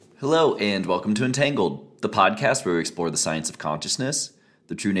Hello, and welcome to Entangled, the podcast where we explore the science of consciousness,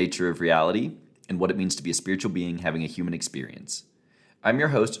 the true nature of reality, and what it means to be a spiritual being having a human experience. I'm your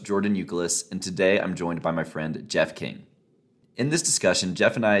host, Jordan Euclid, and today I'm joined by my friend, Jeff King. In this discussion,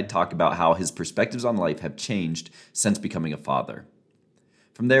 Jeff and I talk about how his perspectives on life have changed since becoming a father.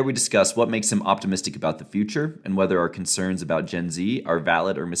 From there, we discuss what makes him optimistic about the future and whether our concerns about Gen Z are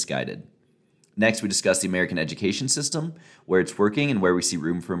valid or misguided. Next, we discuss the American education system, where it's working and where we see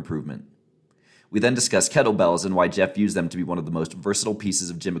room for improvement. We then discuss kettlebells and why Jeff views them to be one of the most versatile pieces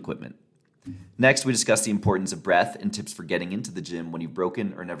of gym equipment. Next, we discuss the importance of breath and tips for getting into the gym when you've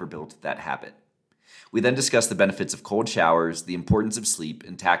broken or never built that habit. We then discuss the benefits of cold showers, the importance of sleep,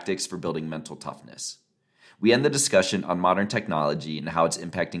 and tactics for building mental toughness. We end the discussion on modern technology and how it's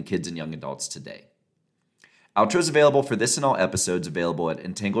impacting kids and young adults today. Outros available for this and all episodes available at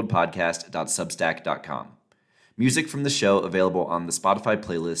entangledpodcast.substack.com. Music from the show available on the Spotify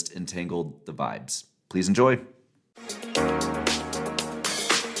playlist Entangled the Vibes. Please enjoy.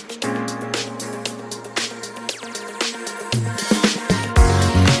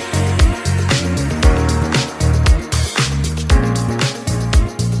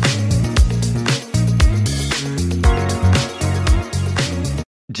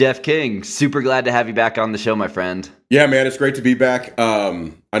 Jeff King, super glad to have you back on the show, my friend. Yeah, man, it's great to be back.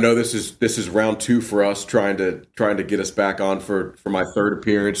 I know this is round two for us, trying to get us back on for my third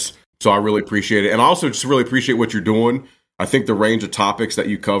appearance. So I really appreciate it, and I also just really appreciate what you're doing. I think the range of topics that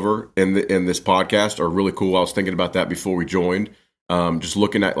you cover in this podcast are really cool. I was thinking about that before we joined, just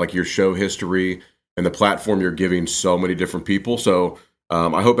looking at like your show history and the platform you're giving so many different people. So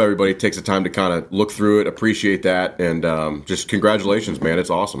I hope everybody takes the time to kind of look through it, appreciate that, and just congratulations, man. It's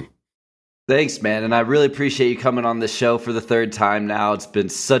awesome. Thanks, man. And I really appreciate you coming on the show for the third time now. It's been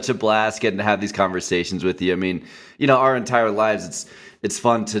such a blast getting to have these conversations with you. I mean, our entire lives, it's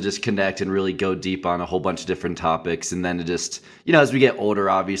fun to just connect and really go deep on a whole bunch of different topics. And then to just, as we get older,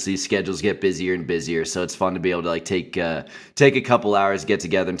 obviously schedules get busier and busier. So it's fun to be able to like take a couple hours, get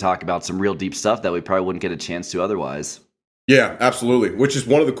together and talk about some real deep stuff that we probably wouldn't get a chance to otherwise. Yeah, absolutely. Which is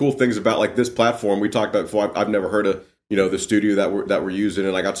one of the cool things about like this platform we talked about before. I've never heard of the studio that we're using,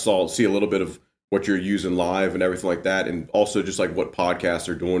 and I got to see a little bit of what you're using live and everything like that, and also just like what podcasts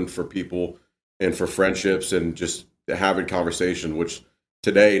are doing for people and for friendships and just having conversation, which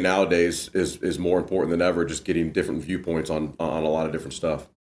nowadays is more important than ever. Just getting different viewpoints on a lot of different stuff.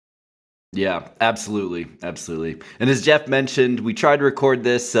 Yeah, absolutely. And as Jeff mentioned, we tried to record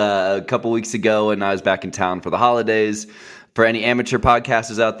this a couple weeks ago, and I was back in town for the holidays. For any amateur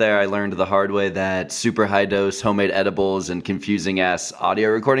podcasters out there, I learned the hard way that super high dose homemade edibles and confusing ass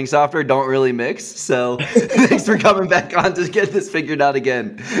audio recording software don't really mix. So thanks for coming back on to get this figured out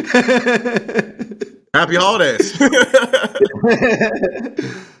again. Happy holidays.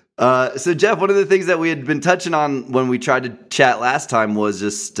 So Jeff, one of the things that we had been touching on when we tried to chat last time was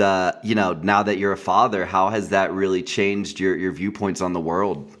just, now that you're a father, how has that really changed your viewpoints on the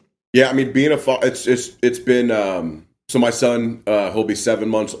world? Yeah, I mean, being a father, it's been, so my son, he'll be 7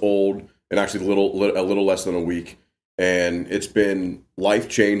 months old and actually a little less than a week. And it's been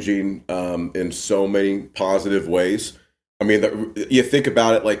life-changing in so many positive ways. I mean, you think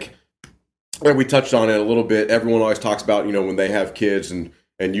about it, like we touched on it a little bit. Everyone always talks about, when they have kids and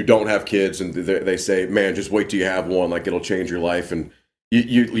you don't have kids, and they say, man, just wait till you have one, like it'll change your life. And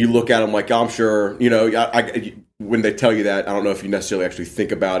you look at them like, I'm sure, when they tell you that, I don't know if you necessarily actually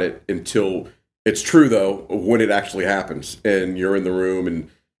think about it until it's true, though, when it actually happens and you're in the room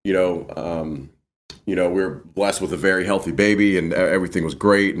and, we're blessed with a very healthy baby and everything was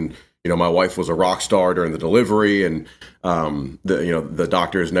great. And, my wife was a rock star during the delivery, and, the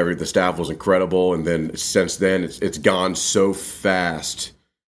doctors and the staff was incredible. And then since then it's gone so fast,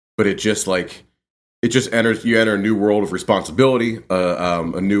 but you enter a new world of responsibility,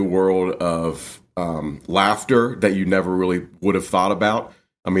 a new world of laughter that you never really would have thought about.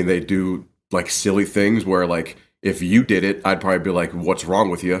 I mean, they do like silly things where like if you did it, I'd probably be like, "What's wrong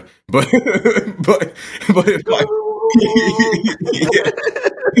with you?" But if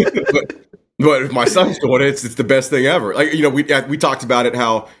but if my son's doing it, it's the best thing ever. Like we talked about it,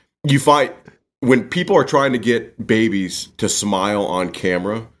 how you find when people are trying to get babies to smile on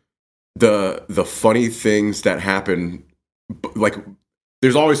camera, the funny things that happen, like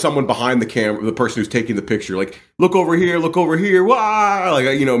there's always someone behind the camera, the person who's taking the picture, like, look over here, wow, like,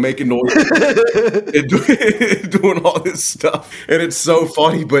 making noise and doing all this stuff. And it's so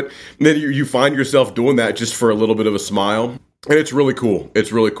funny, but then you find yourself doing that just for a little bit of a smile. And it's really cool.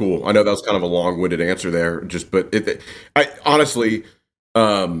 It's really cool. I know that was kind of a long-winded answer there, but I honestly,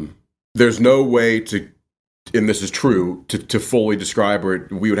 there's no way to and this is true, to fully describe, or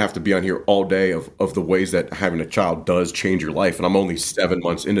we would have to be on here all day of the ways that having a child does change your life. And I'm only 7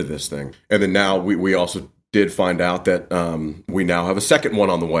 months into this thing. And then now we also did find out that we now have a second one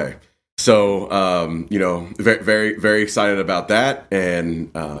on the way. So, very, very, very excited about that.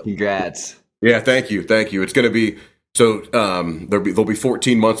 And congrats. Yeah, thank you. It's going to be, so they'll be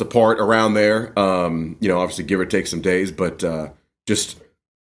 14 months apart around there. Obviously give or take some days, but just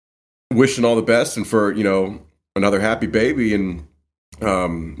wishing all the best and for, another happy baby, and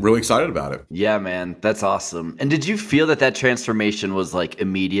really excited about it. Yeah, man, that's awesome. And did you feel that transformation was like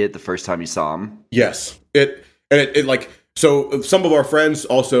immediate the first time you saw him? Yes. It like, so some of our friends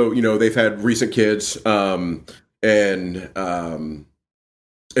also, they've had recent kids,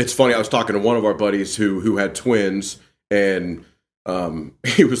 it's funny. I was talking to one of our buddies who had twins, and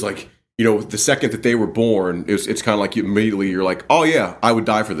he was like, the second that they were born, it's kind of like immediately you're like, oh yeah, I would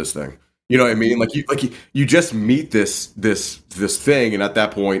die for this thing. You know what I mean? Like you just meet this thing, and at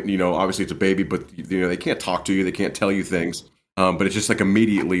that point, obviously it's a baby, but they can't talk to you, they can't tell you things, but it's just like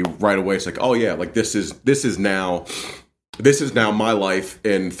immediately right away, it's like, oh yeah, like this is now my life,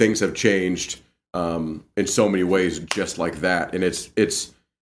 and things have changed in so many ways, just like that, and it's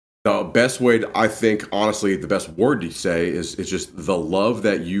the best way to, I think, honestly, the best word to say is just the love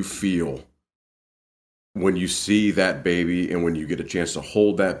that you feel when you see that baby and when you get a chance to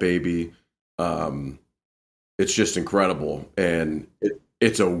hold that baby. It's just incredible. And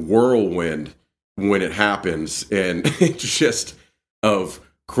it's a whirlwind when it happens. And it's just of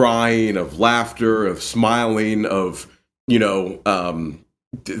crying, of laughter, of smiling, of, then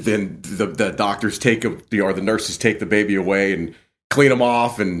the doctors take them, or the nurses take the baby away and clean them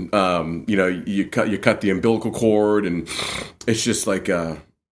off, and you cut the umbilical cord, and it's just like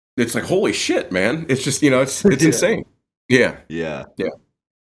it's like, holy shit, man! It's just it's insane. Yeah,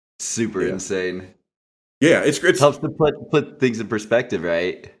 super insane. Yeah, it helps to put things in perspective,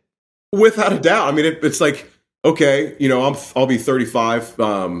 right? Without a doubt. I mean, it's like, okay, I'll be 35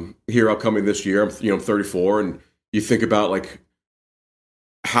 here upcoming this year. I'm 34, and you think about like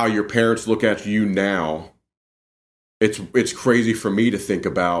how your parents look at you now. It's crazy for me to think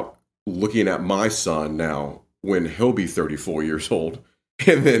about looking at my son now when he'll be 34 years old,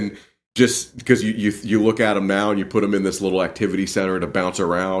 and then just because you look at him now and you put him in this little activity center to bounce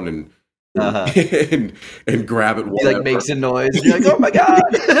around and and grab it. He like makes a noise. You're like, oh my god!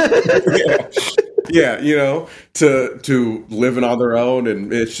 yeah, to living on their own,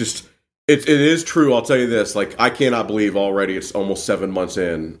 and it's just it is true. I'll tell you this: like, I cannot believe already it's almost 7 months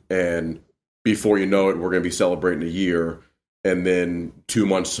in, and before you know it, we're going to be celebrating a year, and then 2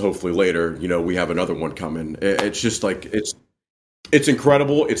 months, hopefully later, we have another one coming. It's just like it's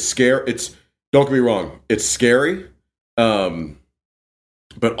incredible. It's scary. Don't get me wrong, it's scary, but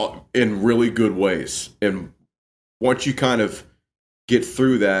in really good ways. And once you kind of get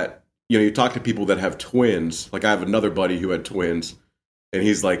through that, you talk to people that have twins. Like, I have another buddy who had twins, and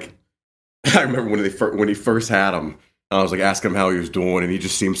he's like, I remember when he first had them. I was like asking him how he was doing, and he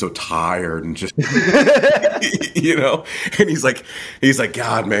just seemed so tired and just, and he's like,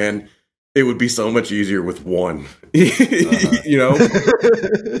 God, man, it would be so much easier with one,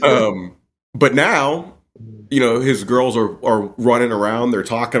 but now, his girls are running around, they're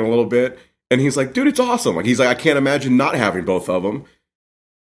talking a little bit, and he's like, dude, it's awesome. Like, he's like, I can't imagine not having both of them.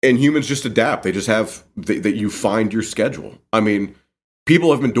 And humans just adapt. They just have that you find your schedule. I mean,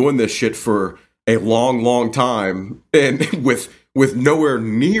 people have been doing this shit for a long, long time, and with nowhere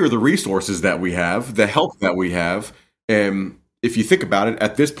near the resources that we have, the help that we have. And if you think about it,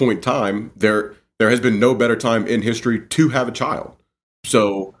 at this point in time, there has been no better time in history to have a child.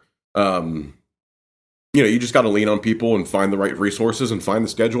 So, you just got to lean on people and find the right resources and find the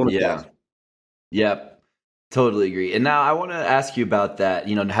schedule. Yeah. Yep. Totally agree. And now I want to ask you about that,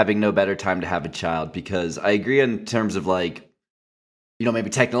 having no better time to have a child, because I agree in terms of like, maybe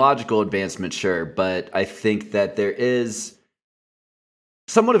technological advancement, sure, but I think that there is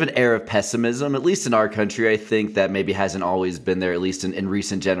somewhat of an air of pessimism, at least in our country. I think that maybe hasn't always been there, at least in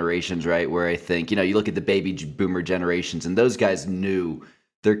recent generations, right? Where I think, you look at the baby boomer generations, and those guys knew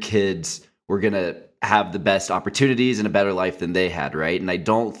their kids were going to have the best opportunities and a better life than they had, right? And I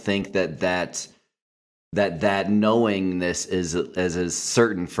don't think that knowingness is as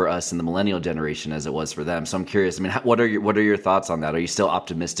certain for us in the millennial generation as it was for them. So I'm curious. I mean, what are your thoughts on that? Are you still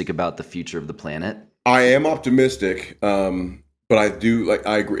optimistic about the future of the planet? I am optimistic, but I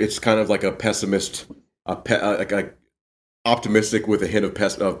agree. It's kind of like a pessimist, optimistic with a hint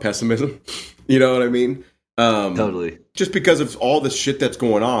of pessimism. You know what I mean? Totally. Just because of all the shit that's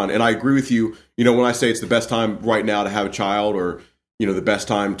going on, and I agree with you. When I say it's the best time right now to have a child, or the best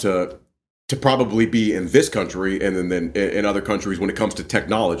time to to probably be in this country, and then in other countries when it comes to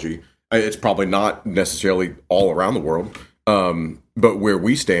technology. It's probably not necessarily all around the world, but where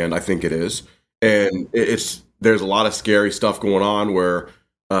we stand, I think it is. And there's a lot of scary stuff going on where,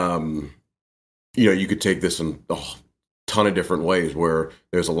 you could take this in a ton of different ways, where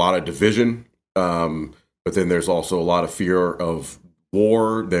there's a lot of division, but then there's also a lot of fear of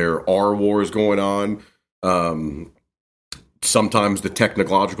war. There are wars going on. Sometimes the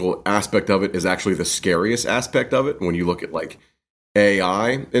technological aspect of it is actually the scariest aspect of it when you look at like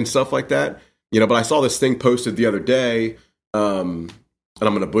AI and stuff like that. But I saw this thing posted the other day, and I'm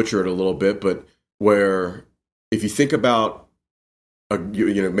going to butcher it a little bit, but where if you think about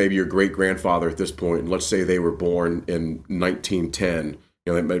maybe your great grandfather at this point, and let's say they were born in 1910,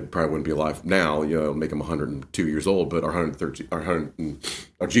 they probably wouldn't be alive now. It'll make them 102 years old, but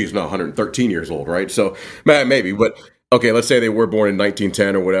 113 years old, right? So maybe, but okay, let's say they were born in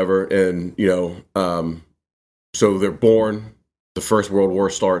 1910 or whatever, and so they're born. The First World War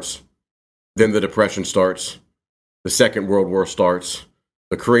starts, then the Depression starts, the Second World War starts,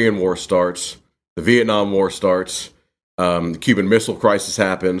 the Korean War starts, the Vietnam War starts, the Cuban Missile Crisis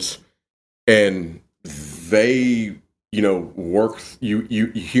happens, and they,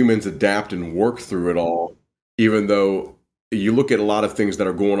 humans adapt and work through it all, even though you look at a lot of things that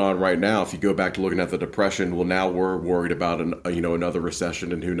are going on right now. If you go back to looking at the Depression, well, now we're worried about another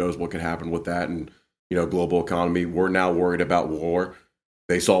recession, and who knows what could happen with that, and global economy. We're now worried about war.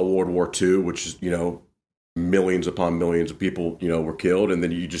 They saw World War II, which is, millions upon millions of people, were killed. And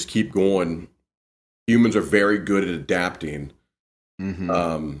then you just keep going. Humans are very good at adapting.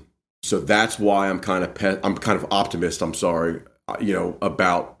 Mm-hmm. So that's why I'm kind of optimist. I'm sorry,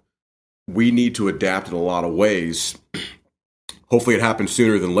 about we need to adapt in a lot of ways. Hopefully it happens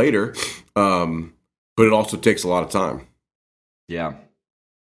sooner than later. But it also takes a lot of time. Yeah.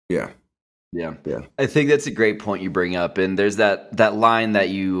 Yeah. Yeah. I think that's a great point you bring up. And there's that line that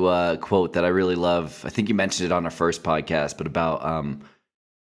you quote that I really love. I think you mentioned it on our first podcast, but about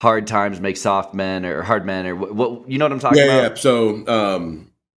hard times make soft men, or hard men, or what you know what I'm talking about? Yeah. So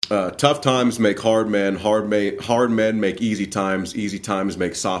tough times make hard men, hard men make easy times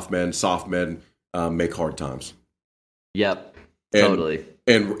make soft men make hard times. Yep. Totally.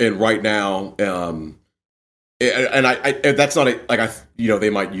 And right now, and I that's not they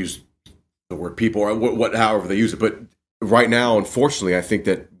might use the word people or however they use it, but right now, unfortunately, I think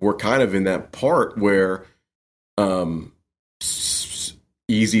that we're kind of in that part where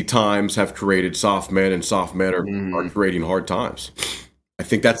easy times have created soft men, and soft men are creating hard times. I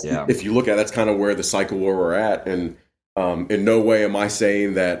think that's if you look at it, that's kind of where the cycle where we're at, and in no way am I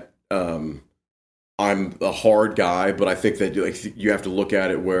saying that I'm a hard guy, but I think that you have to look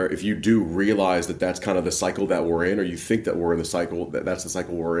at it where if you do realize that that's kind of the cycle that we're in, or you think that we're in the cycle, that's the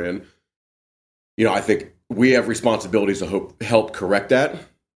cycle we're in. I think we have responsibilities to help correct that,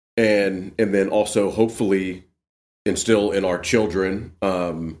 and then also hopefully instill in our children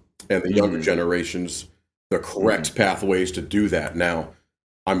and the younger generations the correct pathways to do that. Now,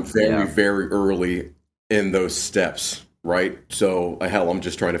 I'm very, very early in those steps, right? So, I'm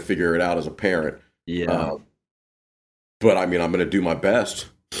just trying to figure it out as a parent. Yeah. But I mean, I'm going to do my best.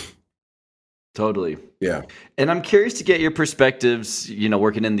 Totally. Yeah. And I'm curious to get your perspectives,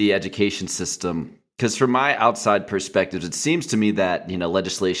 working in the education system, because from my outside perspectives, it seems to me that,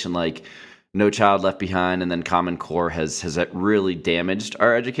 legislation like No Child Left Behind and then Common Core has really damaged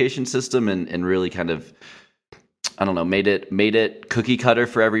our education system and really kind of, I don't know, made it cookie cutter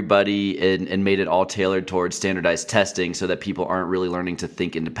for everybody and made it all tailored towards standardized testing so that people aren't really learning to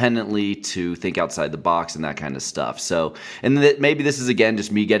think independently, to think outside the box and that kind of stuff. So, and maybe this is again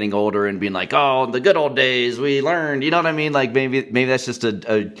just me getting older and being like, oh, the good old days we learned, you know what I mean? Like maybe that's just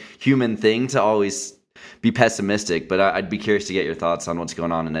a human thing to always be pessimistic, but I'd be curious to get your thoughts on what's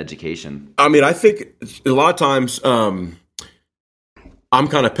going on in education. I mean, I think a lot of times, I'm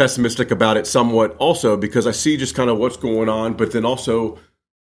kind of pessimistic about it somewhat also because I see just kind of what's going on, but then also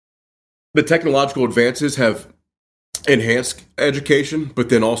the technological advances have enhanced education, but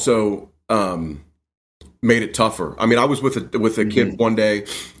then also made it tougher. I mean, I was with a kid one day,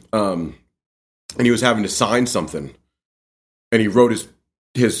 and he was having to sign something, and he wrote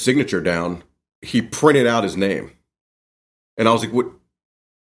his signature down. He printed out his name, and I was like, "What?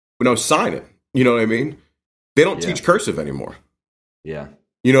 No, sign it." You know what I mean? They don't teach cursive anymore. Yeah.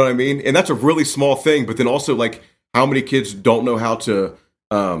 You know what I mean? And that's a really small thing, but then also like how many kids don't know how to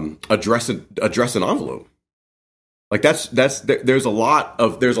address an envelope? Like there's a lot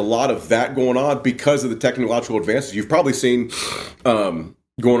of that going on because of the technological advances. You've probably seen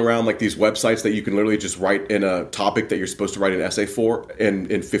going around like these websites that you can literally just write in a topic that you're supposed to write an essay for,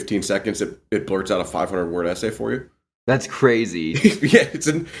 and in 15 seconds it blurts out a 500-word essay for you. That's crazy. Yeah, it's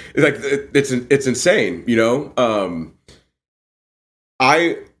insane.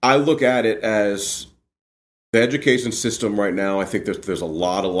 I look at it as the education system right now. I think there's a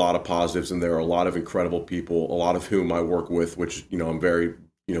lot of positives, and there are a lot of incredible people, a lot of whom I work with, which I'm very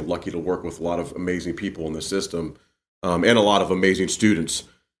lucky to work with a lot of amazing people in the system, and a lot of amazing students.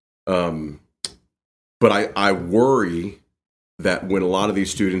 But I worry that when a lot of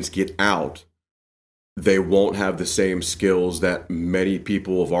these students get out, they won't have the same skills that many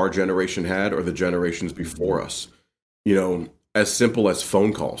people of our generation had, or the generations before us. As simple as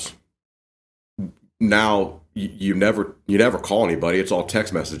phone calls. Now you never call anybody. It's all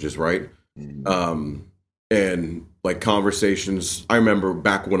text messages, right? Mm-hmm. And like conversations. I remember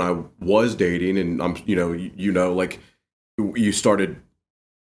back when I was dating, and like you started.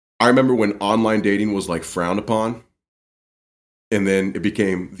 I remember when online dating was like frowned upon, and then it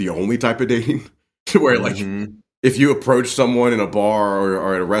became the only type of dating. Where like if you approach someone in a bar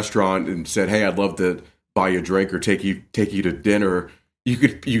or at a restaurant and said, "Hey, I'd love to buy you a drink or take you to dinner,"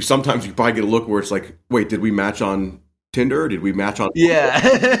 sometimes you probably get a look where it's like, "Wait, did we match on Tinder? Or did we match on?" Yeah,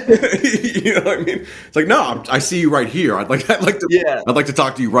 you know what I mean? It's like, no, I see you right here. I'd like to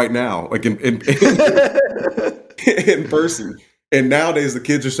talk to you right now, like in person. And nowadays, the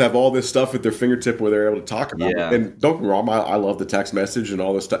kids just have all this stuff at their fingertip where they're able to talk about it. And don't get me wrong, I love the text message and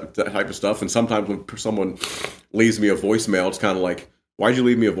all this that type of stuff. And sometimes when someone leaves me a voicemail, it's kind of like, why'd you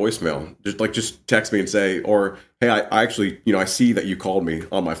leave me a voicemail? Just text me and say, or, hey, I actually, I see that you called me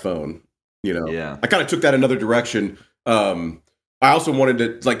on my phone. Yeah. I kind of took that another direction. I also wanted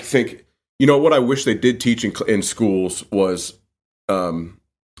to like think, what I wish they did teach in schools was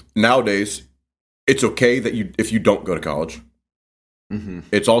nowadays, it's okay that if you don't go to college. Mm-hmm.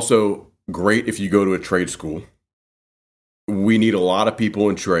 It's also great if you go to a trade school. We need a lot of people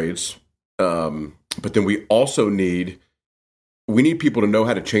in trades, but then we also need people to know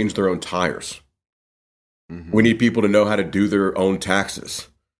how to change their own tires. Mm-hmm. We need people to know how to do their own taxes,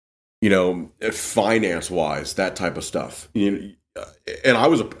 finance wise, that type of stuff. And I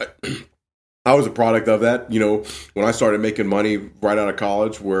was a product of that. When I started making money right out of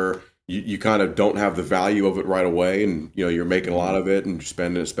college, where you kind of don't have the value of it right away, and you're making a lot of it and you're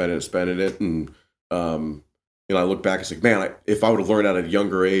spending it, and I look back and say, man, if I would have learned at a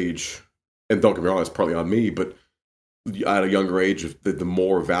younger age, and don't get me wrong, it's partly on me, but at a younger age, the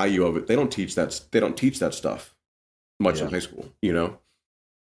more value of it, they don't teach that stuff much in high school,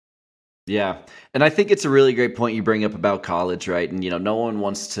 Yeah. And I think it's a really great point you bring up about college, right? And, no one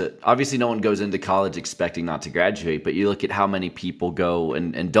obviously no one goes into college expecting not to graduate, but you look at how many people go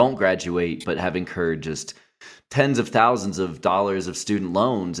and don't graduate, but have incurred just tens of thousands of dollars of student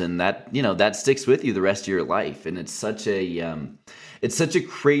loans. And that, that sticks with you the rest of your life. And it's such a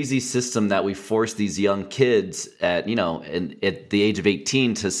crazy system that we force these young kids at the age of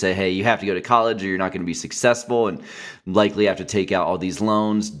 18 to say, hey, you have to go to college or you're not going to be successful, and likely have to take out all these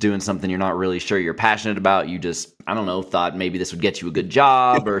loans doing something you're not really sure you're passionate about. You just, thought maybe this would get you a good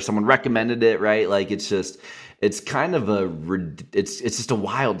job or someone recommended it, right? Like it's just a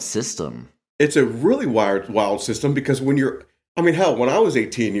wild system. It's a really wild system because when I was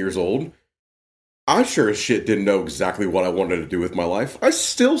 18 years old, I sure as shit didn't know exactly what I wanted to do with my life. I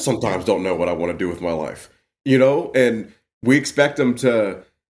still sometimes don't know what I want to do with my life, and we expect you to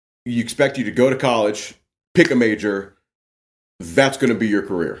go to college, pick a major. That's going to be your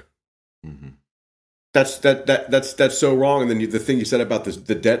career. Mm-hmm. That's so wrong. And then the thing you said about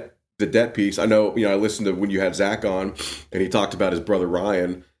the debt piece, I know, I listened to when you had Zach on and he talked about his brother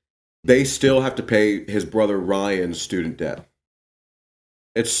Ryan. They still have to pay his brother Ryan's student debt.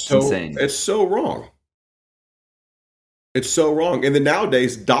 It's insane. It's so wrong. It's so wrong. And then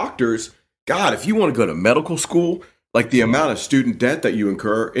nowadays, doctors, God, if you want to go to medical school, like the amount of student debt that you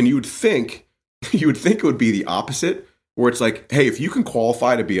incur, and you would think it would be the opposite, where it's like, hey, if you can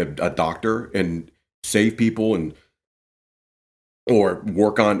qualify to be a doctor and save people or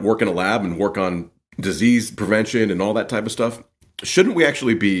work in a lab and work on disease prevention and all that type of stuff, shouldn't we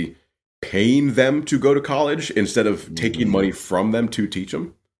actually be paying them to go to college instead of taking money from them to teach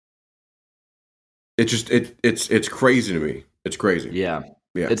them? It's crazy to me. It's crazy. Yeah.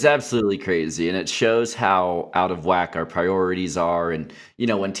 It's absolutely crazy. And it shows how out of whack our priorities are. And,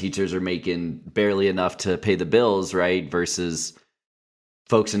 when teachers are making barely enough to pay the bills, right? Versus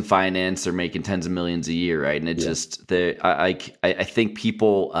folks in finance are making tens of millions a year, right? And it just, I think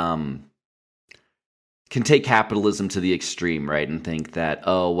people, can take capitalism to the extreme, right? And think that,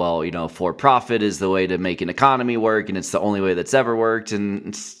 oh, well, for profit is the way to make an economy work, and it's the only way that's ever worked.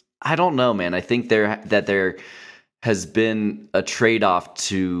 And I don't know, man. I think there has been a trade-off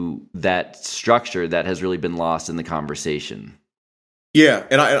to that structure that has really been lost in the conversation. Yeah,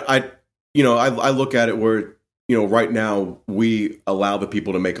 and I look at it where, right now we allow the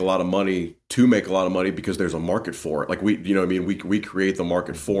people to make a lot of money because there's a market for it. Like we create the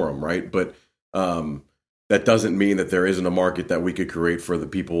market for them, right? But that doesn't mean that there isn't a market that we could create for the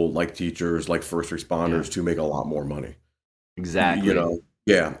people like teachers, like first responders to make a lot more money. Exactly.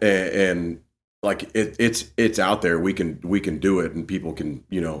 Yeah, and like it's out there. We can do it, and people can.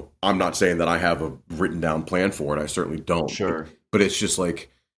 I'm not saying that I have a written down plan for it. I certainly don't. Sure. But it's just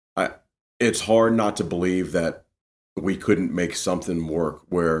like it's hard not to believe that we couldn't make something work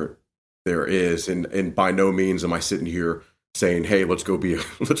where there is, and by no means am I sitting here saying, "Hey, let's go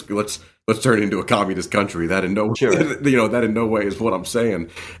let's turn it into a communist country." That in no sure. That in no way is what I'm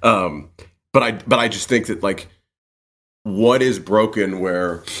saying. But I just think that, like, what is broken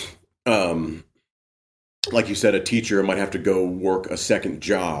where, like you said, a teacher might have to go work a second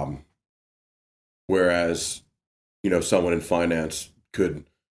job, whereas someone in finance could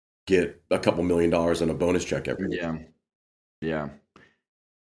get a couple $1 million in a bonus check every week. Yeah.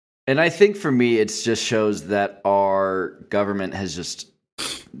 And I think for me, it just shows that our government has just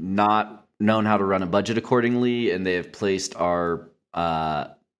not known how to run a budget accordingly, and they have placed our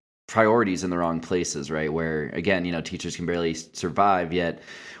priorities in the wrong places, right? Where, again, teachers can barely survive, yet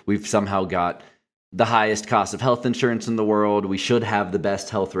we've somehow got the highest cost of health insurance in the world. We should have the best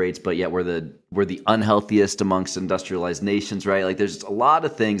health rates, but yet we're the unhealthiest amongst industrialized nations, right? Like, there's a lot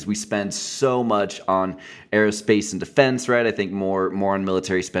of things. We spend so much on aerospace and defense, right? I think more on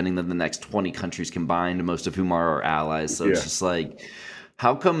military spending than the next 20 countries combined, most of whom are our allies. So It's just like,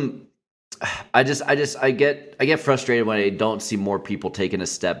 how come? I get frustrated when I don't see more people taking a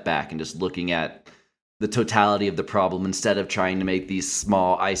step back and just looking at the totality of the problem instead of trying to make these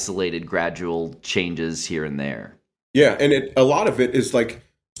small, isolated, gradual changes here and there. Yeah, and a lot of it is like,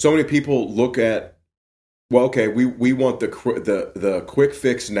 so many people look at, well, okay, we want the quick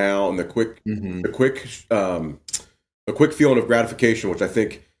fix now, and the quick feeling of gratification, which I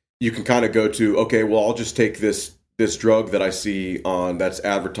think you can kind of go to. Okay, well, I'll just take this drug that I see that's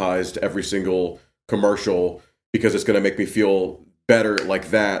advertised every single commercial because it's going to make me feel better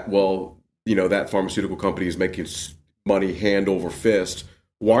like that. Well, that pharmaceutical company is making money hand over fist.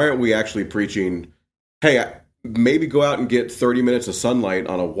 Why aren't we actually preaching, hey, maybe go out and get 30 minutes of sunlight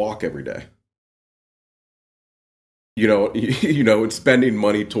on a walk every day? And spending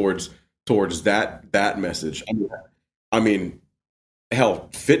money towards that message. I mean, hell,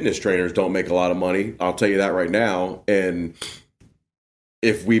 fitness trainers don't make a lot of money. I'll tell you that right now. And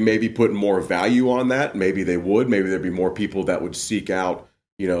if we maybe put more value on that, maybe they would. Maybe there'd be more people that would seek out,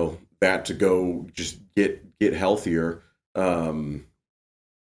 that to go just get healthier. And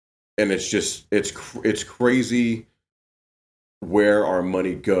it's crazy where our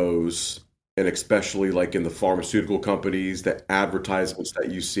money goes, and especially like in the pharmaceutical companies, the advertisements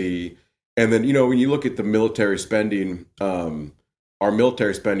that you see. And then, when you look at the military spending, our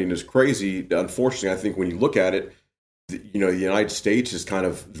military spending is crazy. Unfortunately, I think when you look at it, the United States is kind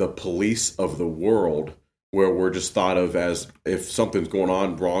of the police of the world, where we're just thought of as, if something's going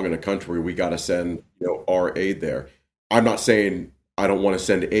on wrong in a country, we got to send our aid there. I'm not saying I don't want to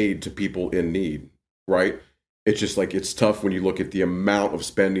send aid to people in need, right? It's just like, it's tough when you look at the amount of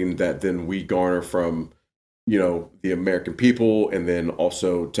spending that then we garner from, the American people, and then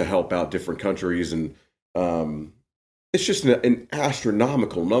also to help out different countries. And it's just an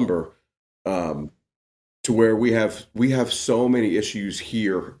astronomical number, to where we have so many issues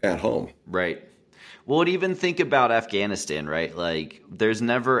here at home. Right. Well, even think about Afghanistan, right? Like, there's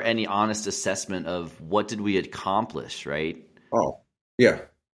never any honest assessment of what did we accomplish, right? Oh, yeah.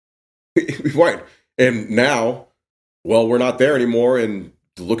 Right. And now, well, we're not there anymore, and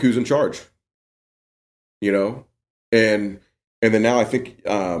look who's in charge. And then now I think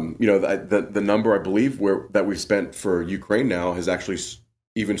the number, I believe, that we've spent for Ukraine now has actually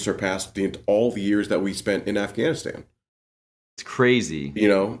even surpassed all the years that we spent in Afghanistan. It's crazy.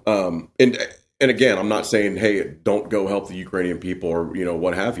 And again, I'm not saying, hey, don't go help the Ukrainian people or,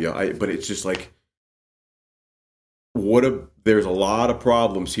 what have you. But it's just like, there's a lot of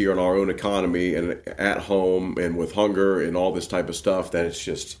problems here in our own economy and at home and with hunger and all this type of stuff, that it's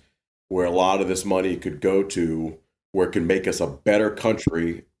just where a lot of this money could go to, where it can make us a better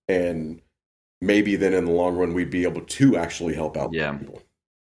country. And maybe then in the long run, we'd be able to actually help out people.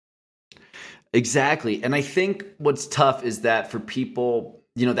 Exactly. And I think what's tough is that for people,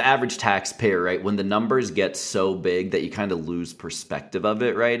 the average taxpayer, right, when the numbers get so big that you kind of lose perspective of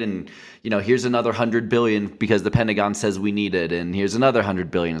it, right? And, here's another 100 billion because the Pentagon says we need it. And here's another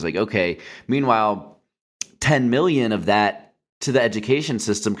 100 billion. It's like, okay. Meanwhile, 10 million of that to the education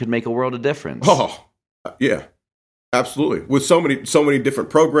system could make a world of difference. Oh, yeah, absolutely. With so many different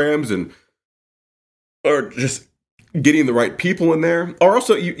programs or just getting the right people in there. Or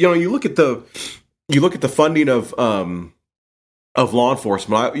also, you look at the funding of law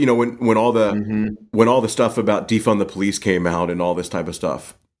enforcement. When all the stuff about defund the police came out and all this type of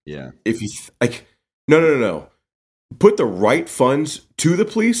stuff. Yeah. If you no. Put the right funds to the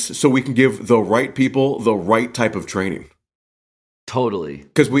police so we can give the right people the right type of training. Totally.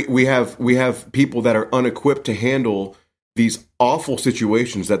 Because we have people that are unequipped to handle these awful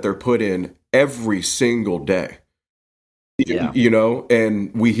situations that they're put in every single day. Yeah.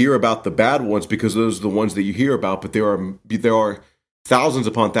 And we hear about the bad ones because those are the ones that you hear about, but there are thousands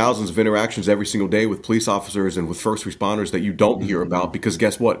upon thousands of interactions every single day with police officers and with first responders that you don't hear about because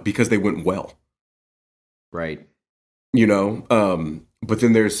guess what? Because they went well. Right. But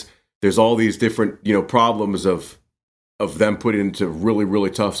then there's all these different, problems of them put into really,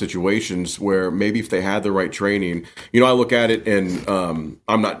 really tough situations where maybe if they had the right training, I look at it and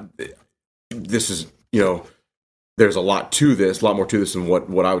this is, there's a lot more to this than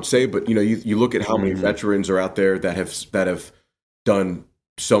what I would say. But, you look at how many veterans are out there that have done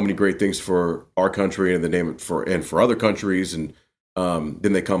so many great things for our country and for other countries. And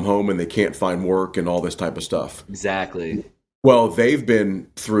then they come home and they can't find work and all this type of stuff. Exactly. Well, they've been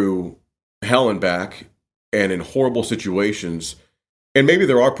through hell and back and in horrible situations. And maybe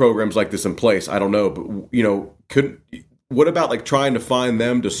there are programs like this in place. I don't know. But, what about like trying to find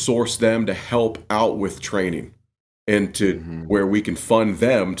them, to source them, to help out with training and to where we can fund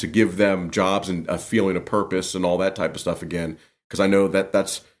them to give them jobs and a feeling of purpose and all that type of stuff again? Because I know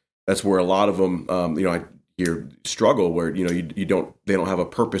that's where a lot of them, I hear struggle where, they don't have a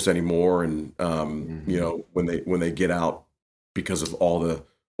purpose anymore. And, when they get out because of all the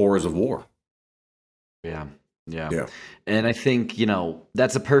horrors of war. Yeah. Yeah. And I think,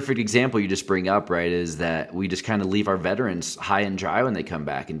 that's a perfect example you just bring up, right? Is that we just kind of leave our veterans high and dry when they come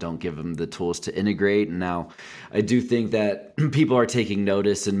back and don't give them the tools to integrate. And now I do think that people are taking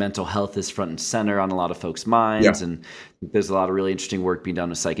notice and mental health is front and center on a lot of folks' minds. Yeah. And there's a lot of really interesting work being done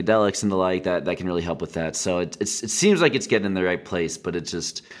with psychedelics and the like that can really help with that. So it seems like it's getting in the right place, but it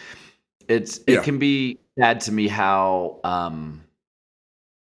can be sad to me how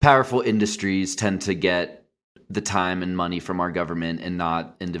powerful industries tend to get the time and money from our government and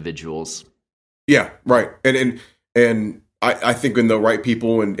not individuals. Yeah, right. And I think when the right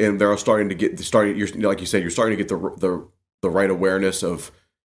people and they're starting, like you said, you're starting to get the right awareness of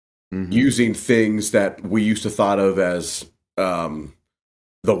using things that we used to thought of as the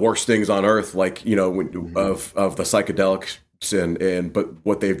worst things on earth, like, of the psychedelics but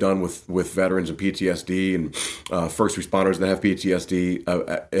what they've done with veterans and PTSD and first responders that have PTSD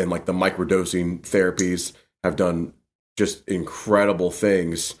and like the microdosing therapies have done just incredible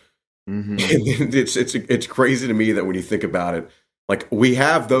things. And it's crazy to me that when you think about it, like we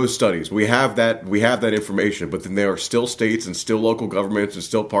have those studies, we have that information, but then there are still states and still local governments and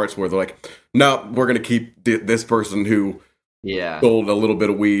still parts where they're like, no, we're going to keep this person who sold a little bit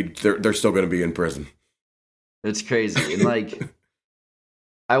of weed. They're still going to be in prison. It's crazy. And like,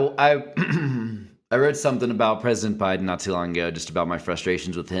 I read something about President Biden not too long ago, just about my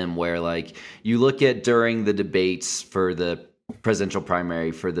frustrations with him, where like you look at during the debates for the presidential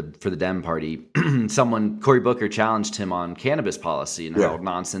primary for the Dem party, Cory Booker challenged him on cannabis policy and how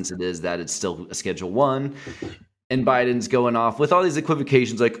nonsense it is that it's still a Schedule 1. And Biden's going off with all these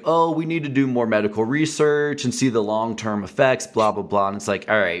equivocations like, oh, we need to do more medical research and see the long-term effects, blah, blah, blah. And it's like,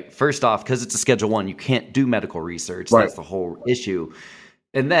 all right, first off, because it's a Schedule 1, you can't do medical research. Right. That's the whole issue.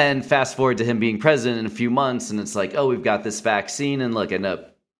 And then fast forward to him being president in a few months, and it's like, oh, we've got this vaccine, and look,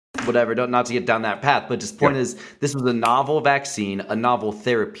 whatever, not to get down that path, but just point is, this was a novel vaccine, a novel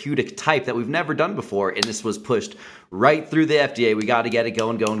therapeutic type that we've never done before, and this was pushed right through the FDA. We got to get it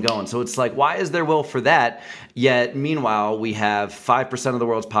going. So it's like, why is there will for that? Yet, meanwhile, we have 5% of the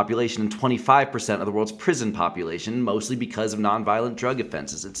world's population and 25% of the world's prison population, mostly because of nonviolent drug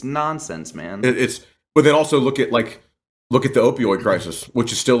offenses. It's nonsense, man. But then also look at the opioid crisis,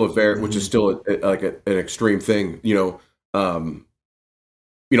 which is still an extreme thing.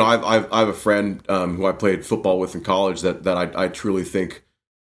 I have a friend who I played football with in college that I truly think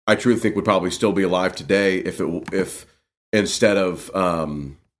would probably still be alive today if instead of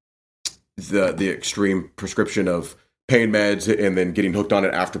the extreme prescription of pain meds and then getting hooked on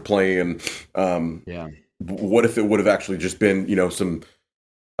it after playing. What if it would have actually just been some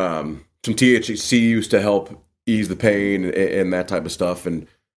some THC used to help ease the pain and that type of stuff. And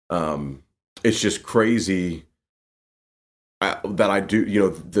it's just crazy that I do,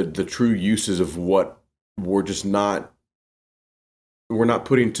 the true uses of what we're not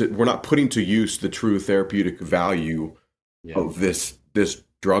putting to use the true therapeutic value of this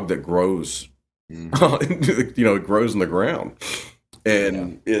drug that grows, it grows in the ground.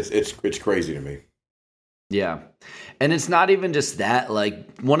 And it's crazy to me. Yeah. And it's not even just that.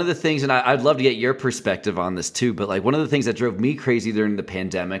 Like, one of the things, and I'd love to get your perspective on this too, but like one of the things that drove me crazy during the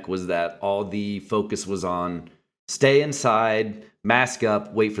pandemic was that all the focus was on stay inside, mask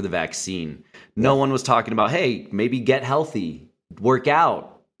up, wait for the vaccine. No one was talking about, hey, maybe get healthy, work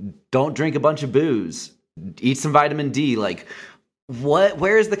out, don't drink a bunch of booze, eat some vitamin D. Like,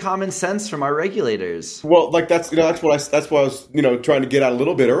 where is the common sense from our regulators? Well, like that's what I was trying to get at a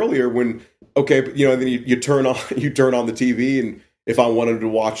little bit earlier when then you turn on the TV, and if I wanted to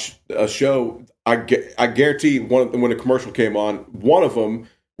watch a show, I guarantee when a commercial came on, one of them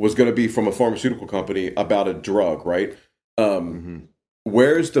was going to be from a pharmaceutical company about a drug, right?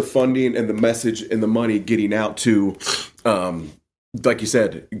 Where's the funding and the message and the money getting out to, like you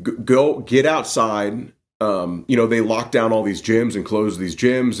said, go get outside. They lock down all these gyms and close these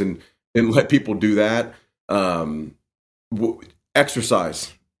gyms and let people do that.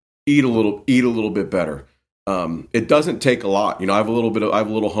 Exercise, eat a little bit better. It doesn't take a lot. I have a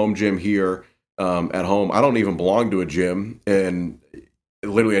little home gym here at home. I don't even belong to a gym, and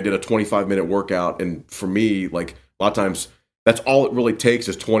literally I did a 25-minute workout. And for me, like a lot of times, that's all it really takes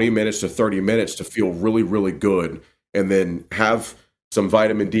is 20 minutes to 30 minutes to feel really, really good, and then have some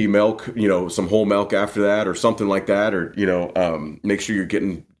vitamin D milk, some whole milk after that or something like that, or, make sure you're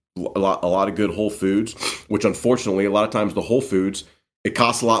getting a lot of good whole foods, which unfortunately, a lot of times the whole foods, it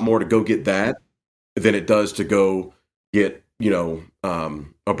costs a lot more to go get that than it does to go get,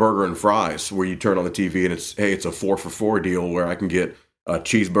 a burger and fries where you turn on the TV and it's a 4 for $4 deal where I can get a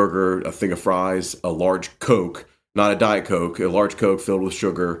cheeseburger, a thing of fries, a large Coke, not a Diet Coke, a large Coke filled with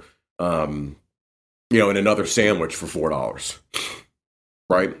sugar, and another sandwich for $4.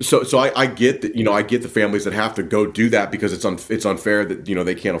 Right. So I get that, I get the families that have to go do that because it's unfair that,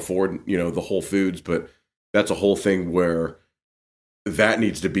 they can't afford, the whole foods. But that's a whole thing where that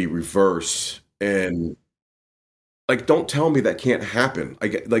needs to be reversed. And like, don't tell me that can't happen. I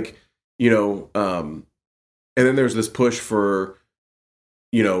get and then there's this push for,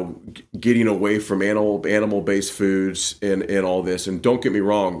 getting away from animal-based foods and all this. And don't get me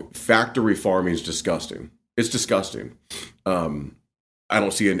wrong, factory farming is disgusting. It's disgusting. I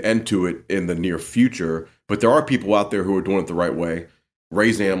don't see an end to it in the near future, but there are people out there who are doing it the right way,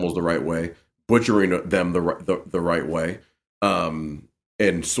 raising animals the right way, butchering them the right way, and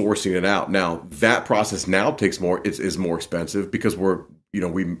sourcing it out. Now that process now takes is more expensive because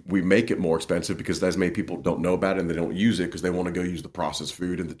we make it more expensive because as many people don't know about it and they don't use it because they want to go use the processed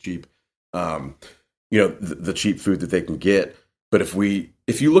food and the cheap, the cheap food that they can get. But have you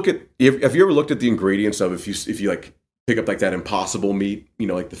ever looked at the ingredients of if you like pick up like that Impossible meat,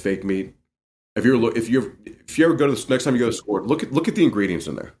 like the fake meat. If you ever go to the next time you go to the store, look at the ingredients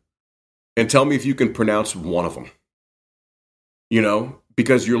in there, and tell me if you can pronounce one of them.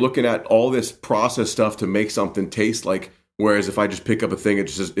 Because you're looking at all this processed stuff to make something taste like. Whereas if I just pick up a thing,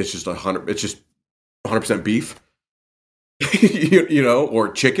 it's just 100% beef,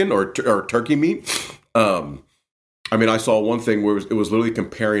 or chicken or turkey meat. I saw one thing where it was literally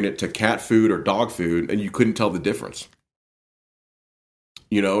comparing it to cat food or dog food, and you couldn't tell the difference.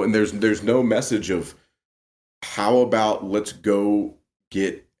 And there's no message of how about let's go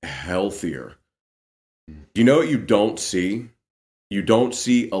get healthier. You know what you don't see? You don't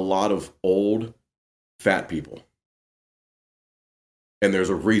see a lot of old, fat people. And there's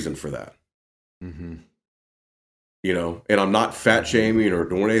a reason for that. Mm-hmm. And I'm not fat shaming or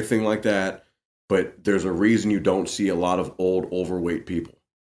doing anything like that. But there's a reason you don't see a lot of old, overweight people.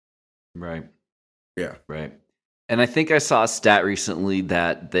 Right. Yeah. Right. And I think I saw a stat recently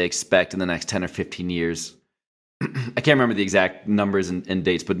that they expect in the next 10 or 15 years, I can't remember the exact numbers and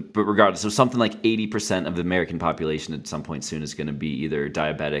dates, but regardless, so something like 80% of the American population at some point soon is going to be either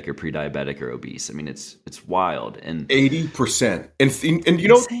diabetic or pre-diabetic or obese. It's wild. And 80%. And you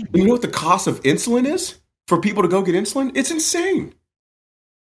know what the cost of insulin is for people to go get insulin? It's insane.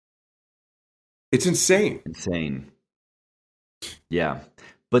 It's insane. Insane. Yeah.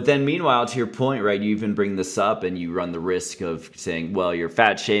 But then meanwhile, to your point, right, you even bring this up and you run the risk of saying, well, you're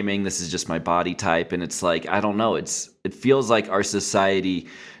fat shaming. This is just my body type. And it's like, I don't know. It feels like our society,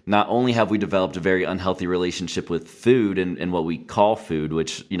 not only have we developed a very unhealthy relationship with food and what we call food,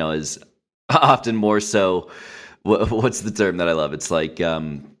 which, is often more so what's the term that I love? It's like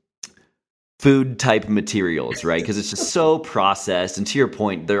food type materials, right? Because it's just so processed, and to your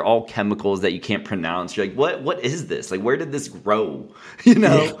point, they're all chemicals that you can't pronounce. You're like, what is this? Like, where did this grow? You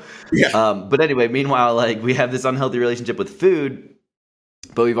know? Yeah. But anyway, meanwhile, like, we have this unhealthy relationship with food,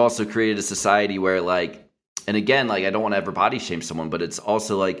 but we've also created a society where, like, and again, like, I don't want to ever body shame someone, but it's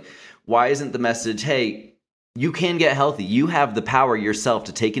also like, why isn't the message, hey, you can get healthy. You have the power yourself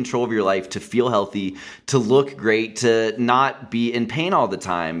to take control of your life, to feel healthy, to look great, to not be in pain all the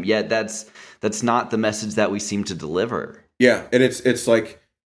time. Yet that's not the message that we seem to deliver. Yeah, and it's like,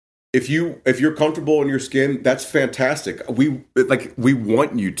 if you're comfortable in your skin, that's fantastic. We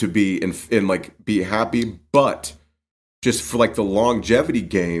want you to be in like be happy, but just for like the longevity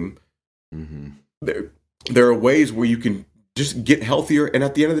game, there are ways where you can just get healthier and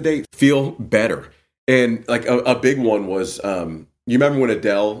at the end of the day feel better. And like a big one was, you remember when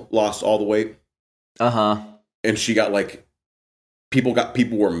Adele lost all the weight? And she got like, people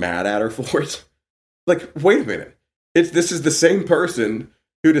were mad at her for it. Like, wait a minute. This is the same person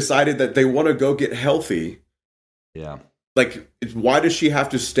who decided that they want to go get healthy. Yeah. Like, why does she have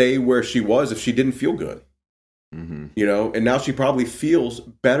to stay where she was if she didn't feel good? You know, and now she probably feels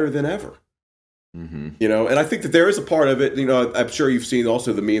better than ever. You know, and I think that there is a part of it, you know, I'm sure you've seen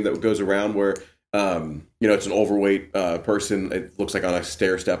also the meme that goes around where, you know, it's an overweight person. It looks like on a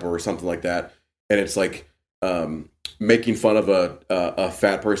stair stepper or something like that. And it's like, making fun of a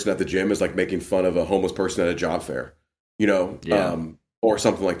fat person at the gym is like making fun of a homeless person at a job fair, you know, or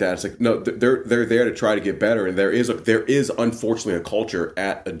something like that. It's like, no, they're there to try to get better. And there is unfortunately a culture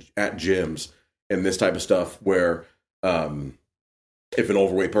at gyms and this type of stuff where, if an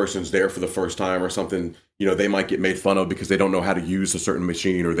overweight person's there for the first time or something, you know, they might get made fun of because they don't know how to use a certain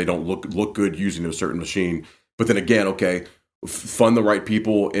machine, or they don't look good using a certain machine. But then again, okay, fund the right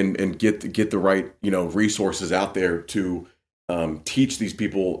people and get the right, you know, resources out there to teach these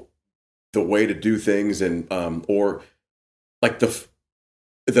people the way to do things, and or like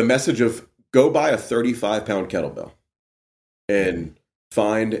the message of go buy a 35-pound kettlebell and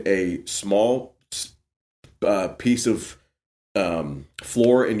find a small piece of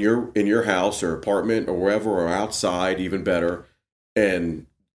floor in your house or apartment or wherever, or outside, even better, and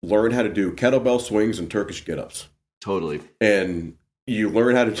learn how to do kettlebell swings and Turkish get-ups. Totally. And you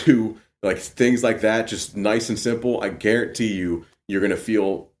learn how to do like things like that, just nice and simple. I guarantee you're going to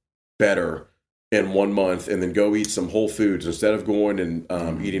feel better in 1 month, and then go eat some whole foods instead of going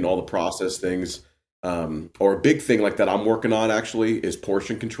and eating all the processed things. Or a big thing like that I'm working on actually is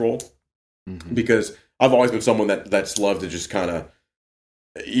portion control, because I've always been someone that's loved to just kind of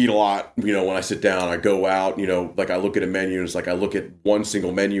eat a lot. You know, when I sit down, I go out, you know, like I look at a menu and it's like I look at one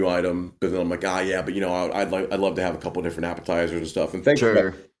single menu item, but then I'm like, yeah, but you know, I'd love to have a couple different appetizers and stuff. And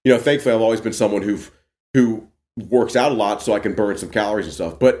thankfully, thankfully I've always been someone who works out a lot so I can burn some calories and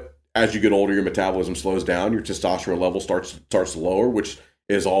stuff. But as you get older, your metabolism slows down, your testosterone level starts to lower, which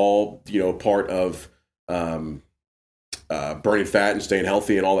is all, you know, part of burning fat and staying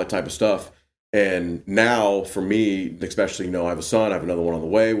healthy and all that type of stuff. And now for me, especially, you know, I have a son, I have another one on the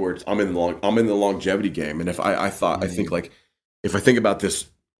way, where I'm in the longevity game. And if I think like, if I think about this,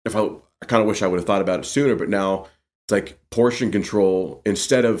 I kind of wish I would have thought about it sooner, but now it's like portion control.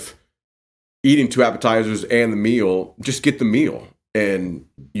 Instead of eating 2 appetizers and the meal, just get the meal and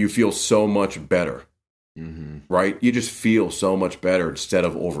you feel so much better, right? You just feel so much better instead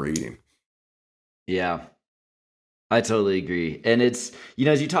of overeating. Yeah. I totally agree. And it's, you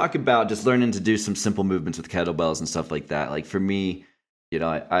know, as you talk about just learning to do some simple movements with kettlebells and stuff like that, like for me, you know,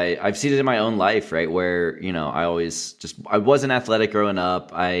 I've seen it in my own life, right? Where, you know, I wasn't athletic growing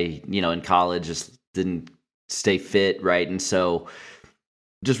up. You know, in college just didn't stay fit, right? And so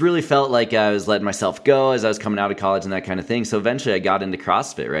just really felt like I was letting myself go as I was coming out of college and that kind of thing. So eventually I got into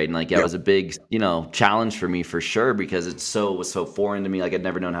CrossFit, right? And like, it was a big, you know, challenge for me for sure, because it was so foreign to me. Like, I'd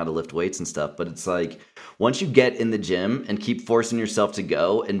never known how to lift weights and stuff. But it's like, once you get in the gym and keep forcing yourself to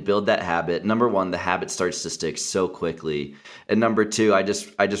go and build that habit, number one, the habit starts to stick so quickly. And number two, I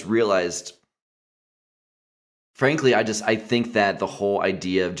just realized, frankly, I think that the whole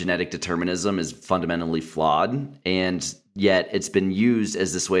idea of genetic determinism is fundamentally flawed, and yet it's been used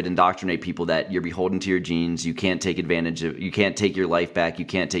as this way to indoctrinate people that you're beholden to your genes. You can't take advantage of, you can't take your life back. You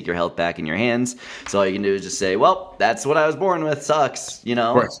can't take your health back in your hands. So all you can do is just say, well, that's what I was born with, sucks, you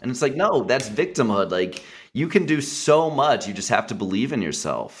know? Right. And it's like, no, that's victimhood. Like, you can do so much. You just have to believe in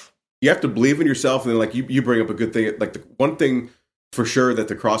yourself. You have to believe in yourself. And then like you bring up a good thing. Like the one thing for sure that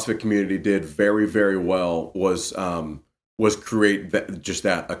the CrossFit community did very, very well was create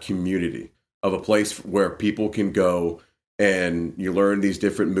a community of a place where people can go and you learn these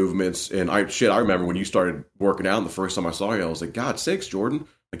different movements. And I remember when you started working out, and the first time I saw you, I was like, God sakes, Jordan,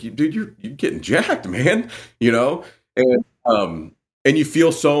 like dude, you're getting jacked, man, and you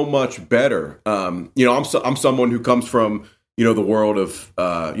feel so much better. I'm someone who comes from, the world of,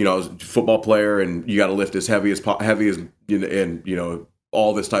 I was a football player, and you got to lift as heavy as and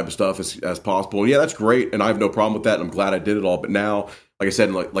all this type of stuff as possible. And yeah, that's great. And I have no problem with that. And I'm glad I did it all. But now, like I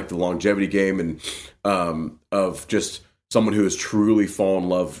said, like the longevity game and of just someone who has truly fallen in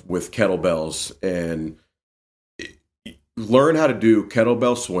love with kettlebells and learn how to do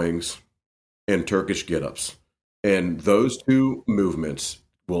kettlebell swings and Turkish get-ups. And those two movements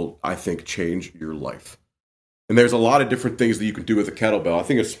will, I think, change your life. And there's a lot of different things that you can do with a kettlebell. I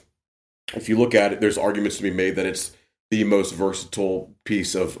think if you look at it, there's arguments to be made that it's the most versatile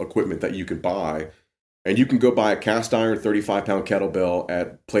piece of equipment that you can buy. And you can go buy a cast iron 35-pound kettlebell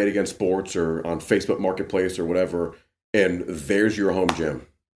at Play It Again Sports or on Facebook Marketplace or whatever, and there's your home gym.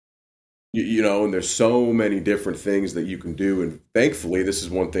 And there's so many different things that you can do. And thankfully, this is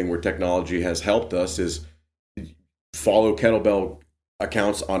one thing where technology has helped us is follow kettlebell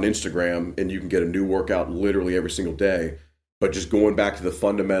accounts on Instagram, and you can get a new workout literally every single day. But just going back to the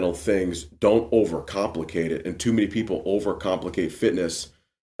fundamental things, don't overcomplicate it. And too many people overcomplicate fitness,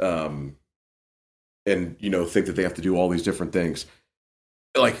 and think that they have to do all these different things.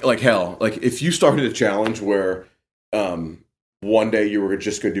 Like hell, like if you started a challenge where one day you were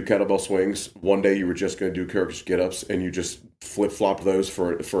just going to do kettlebell swings, one day you were just going to do Turkish get-ups, and you just flip-flopped those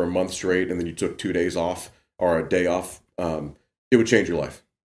for a month straight, and then you took 2 days off or a day off, it would change your life.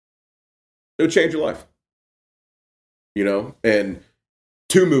 It would change your life. And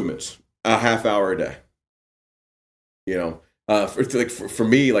 2 movements, a half hour a day. For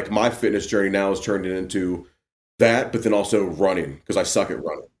me, like my fitness journey now has turned into that, but then also running, because I suck at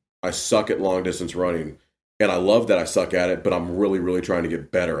running. I suck at long distance running, and I love that I suck at it, but I'm really, really trying to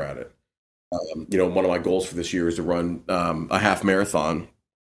get better at it. One of my goals for this year is to run a half marathon,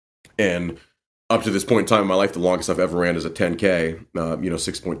 and up to this point in time in my life, the longest I've ever ran is a 10K,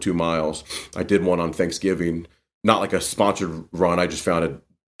 6.2 miles. I did one on Thanksgiving, not like a sponsored run. I just found a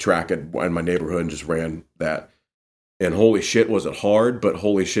track in my neighborhood and just ran that. And holy shit, was it hard, but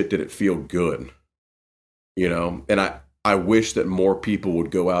holy shit, did it feel good. And I wish that more people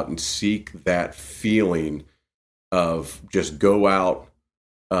would go out and seek that feeling of just go out,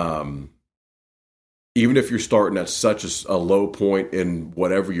 even if you're starting at such a low point in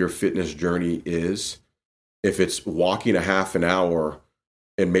whatever your fitness journey is. If it's walking a half an hour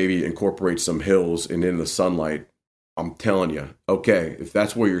and maybe incorporate some hills and in the sunlight, I'm telling you, okay, if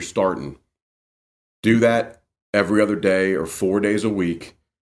that's where you're starting, do that every other day or 4 days a week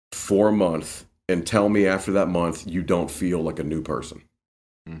for a month, and tell me after that month you don't feel like a new person.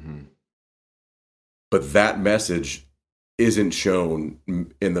 Mm-hmm. But that message isn't shown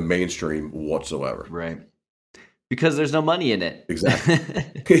in the mainstream whatsoever. Right. Because there's no money in it.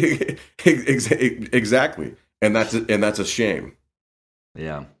 Exactly. Exactly. And that's a shame.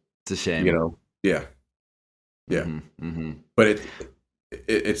 Yeah. It's a shame. Yeah. Yeah. Mm-hmm. Mm-hmm. But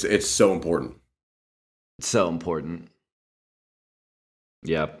it's so important. It's so important.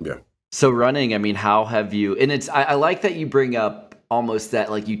 Yeah. Yeah. So running, I mean, how have you, and I like that you bring up almost that,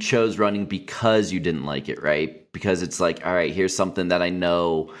 like, you chose running because you didn't like it, right? Because it's like, all right, here's something that I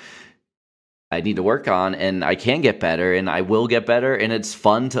know I need to work on, and I can get better, and I will get better, and it's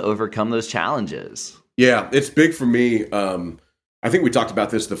fun to overcome those challenges. Yeah, it's big for me. I think we talked about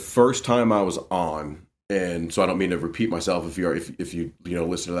this the first time I was on, and so I don't mean to repeat myself if you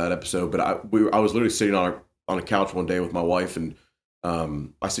listen to that episode, but I was literally sitting on a couch one day with my wife, and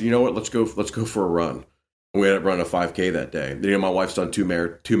I said, you know what, let's go for a run. And we ended up running a 5K that day. My wife's done two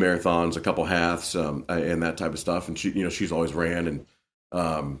marathons, a couple halves, and that type of stuff. And she's always ran,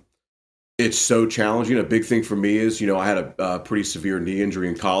 and it's so challenging. A big thing for me is, I had a pretty severe knee injury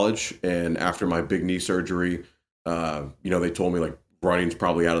in college, and after my big knee surgery, they told me like running's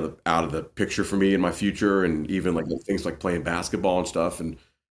probably out of the picture for me in my future, and even like things like playing basketball and stuff. And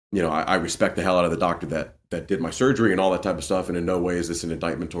I respect the hell out of the doctor that did my surgery and all that type of stuff. And in no way is this an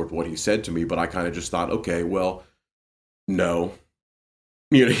indictment towards what he said to me, but I kind of just thought, okay, well, no,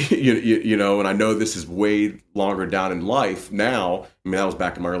 and I know this is way longer down in life now. I mean, that was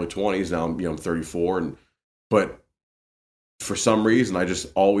back in my early 20s. Now I'm 34, but for some reason, I just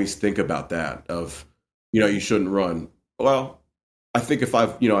always think about that of, you shouldn't run. Well, I think if I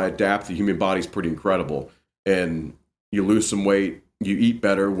adapt, the human body's pretty incredible, and you lose some weight, you eat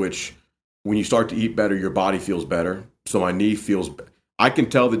better, which when you start to eat better, your body feels better. So my knee feels, I can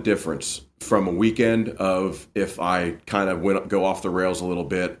tell the difference from a weekend of if I kind of go off the rails a little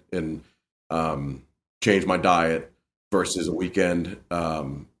bit and change my diet versus a weekend.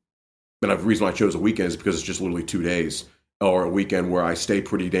 And the reason I chose a weekend is because it's just literally 2 days, or a weekend where I stay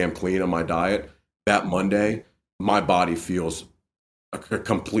pretty damn clean on my diet. That Monday, my body feels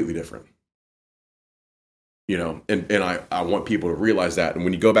completely different. And I want people to realize that. And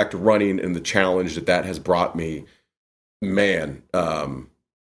when you go back to running and the challenge that has brought me, man, I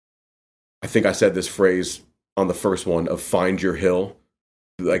think I said this phrase on the first one of find your hill.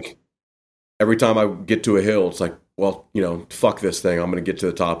 Like every time I get to a hill, it's like, well, fuck this thing. I'm going to get to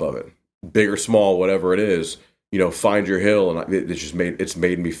the top of it. Big or small, whatever it is, find your hill. And it's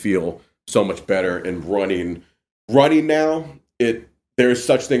made me feel so much better. And running now, there's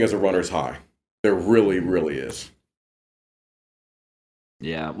such thing as a runner's high. There really, really is.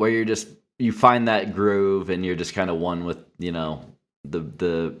 Yeah, where you find that groove and you're just kind of one with,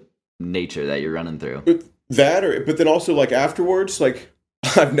 the nature that you're running through. But then also like afterwards, like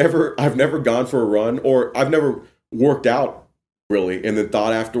I've never gone for a run, or I've never worked out really, and then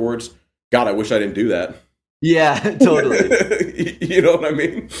thought afterwards, God, I wish I didn't do that. Yeah, totally. You know what I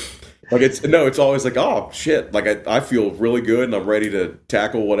mean? Like it's always like, oh shit, like I feel really good and I'm ready to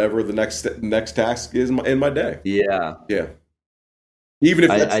tackle whatever the next task is in my day. Yeah. Even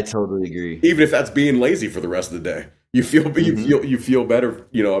if I totally agree. Even if that's being lazy for the rest of the day, you feel better,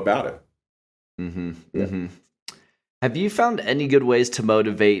 about it. Mm-hmm. Yeah. Mm-hmm. Have you found any good ways to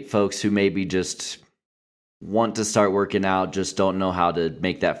motivate folks who maybe just want to start working out, just don't know how to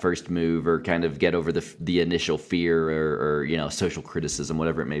make that first move, or kind of get over the initial fear or social criticism,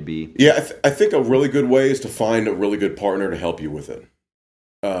 whatever it may be? Yeah, I think a really good way is to find a really good partner to help you with it.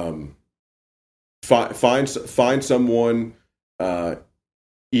 Find someone,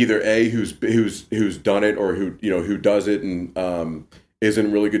 either who's done it, or who does it and is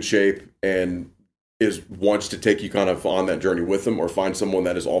in really good shape and wants to take you kind of on that journey with them, or find someone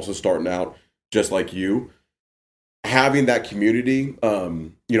that is also starting out just like you. Having that community,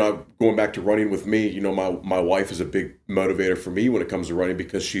 going back to running with me, my wife is a big motivator for me when it comes to running,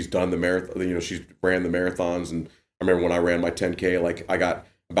 because she's done the marathon, she's ran the marathons. And I remember when I ran my 10K, like I got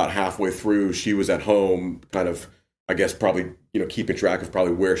about halfway through, she was at home kind of, I guess, probably, keeping track of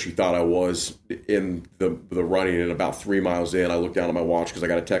probably where she thought I was in the running. And about 3 miles in, I looked down at my watch because I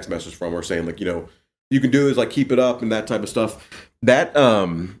got a text message from her saying, like, you can do this, like, keep it up and that type of stuff.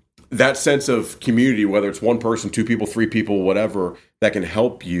 That sense of community, whether it's one person, 2 people, 3 people, whatever, that can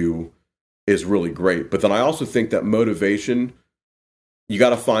help you is really great. But then I also think that motivation, you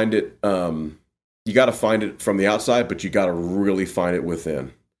got to find it. You got to find it from the outside, but you got to really find it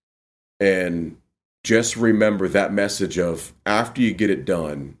within. And just remember that message of, after you get it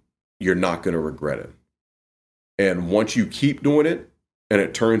done, you're not going to regret it. And once you keep doing it and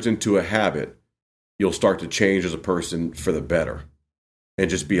it turns into a habit, you'll start to change as a person for the better. And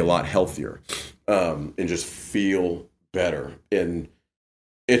just be a lot healthier, and just feel better. And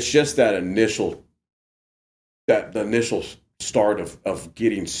it's just the initial start of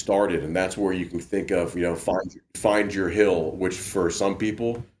getting started, and that's where you can think of, find your hill, which for some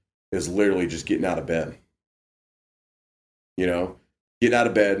people is literally just getting out of bed. Getting out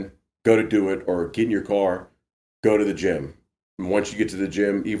of bed, go to do it, or get in your car, go to the gym. And once you get to the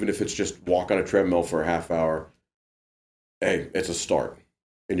gym, even if it's just walk on a treadmill for a half hour, hey, it's a start.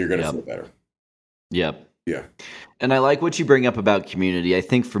 And you're going to feel better. Yep. Yeah. And I like what you bring up about community. I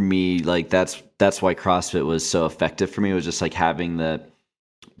think for me, like that's why CrossFit was so effective for me. It was just like having the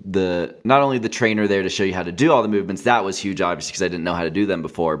not only the trainer there to show you how to do all the movements. That was huge, obviously, because I didn't know how to do them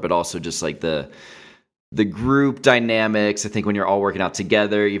before, but also just like the group dynamics. I think when you're all working out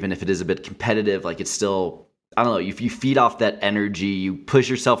together, even if it is a bit competitive, like it's still, I don't know, if you feed off that energy, you push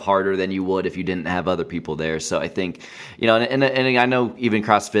yourself harder than you would if you didn't have other people there. So I think, and I know even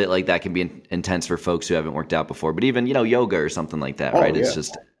CrossFit, like that can be intense for folks who haven't worked out before, but even, yoga or something like that, right? Yeah. It's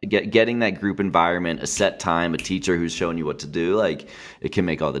just getting that group environment, a set time, a teacher who's showing you what to do, like it can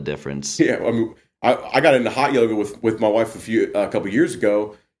make all the difference. Yeah. I mean, I got into hot yoga with my wife a couple years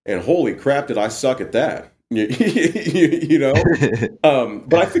ago, and holy crap, did I suck at that. But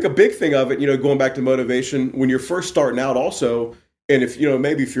I think a big thing of it, going back to motivation, when you're first starting out also, and if,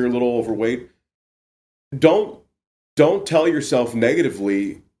 maybe if you're a little overweight, don't tell yourself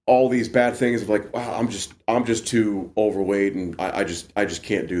negatively all these bad things of like, wow, I'm just too overweight and I just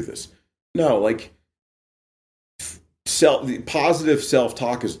can't do this. No, like positive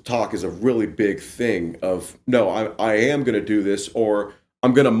self-talk is a really big thing of, no, I am going to do this, or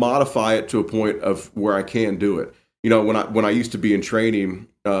I'm going to modify it to a point of where I can do it. When I used to be in training,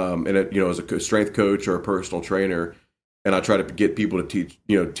 as a strength coach or a personal trainer, and I try to get people to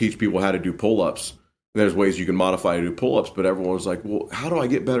teach people how to do pull-ups. And there's ways you can modify to do pull-ups, but everyone was like, well, how do I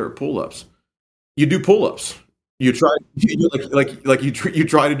get better at pull-ups? You do pull-ups. You try you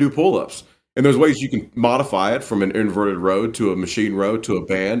try to do pull-ups, and there's ways you can modify it from an inverted row to a machine row to a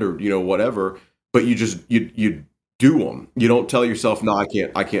band or whatever. But you do them. You don't tell yourself, no, I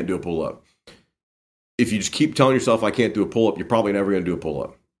can't do a pull-up. If you just keep telling yourself I can't do a pull-up, you're probably never going to do a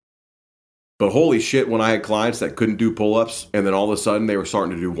pull-up. But holy shit, when I had clients that couldn't do pull-ups, and then all of a sudden they were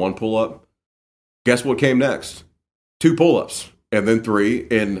starting to do one pull-up, guess what came next? 2 pull-ups, and then 3,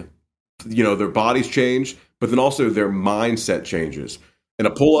 and their bodies change, but then also their mindset changes. And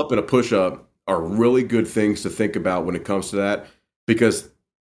a pull-up and a push-up are really good things to think about when it comes to that, because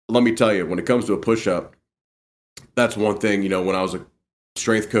let me tell you, when it comes to a push-up, that's one thing, when I was a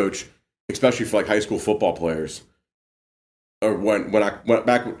strength coach, especially for like high school football players, or when I went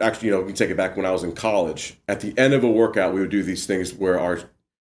back, actually, you can take it back when I was in college. At the end of a workout, we would do these things where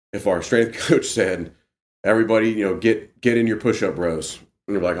if our strength coach said, everybody, get in your push-up rows.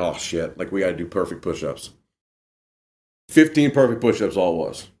 And you're like, oh shit, like we got to do perfect push-ups. 15 perfect push-ups all it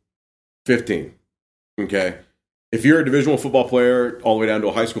was. 15. Okay. If you're a Division I football player all the way down to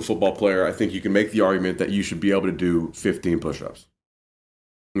a high school football player, I think you can make the argument that you should be able to do 15 push-ups.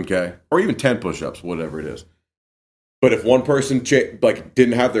 Okay. Or even 10 push-ups, whatever it is. But if one person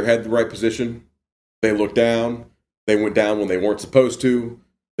didn't have their head in the right position, they looked down, they went down when they weren't supposed to,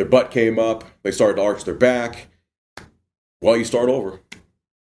 their butt came up, they started to arch their back. Well, you start over.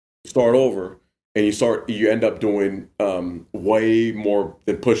 And you end up doing way more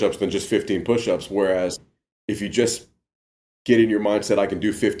than push-ups than just 15 push-ups. Whereas if you just get in your mindset, I can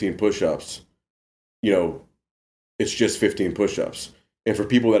do 15 push-ups, it's just 15 push-ups. And for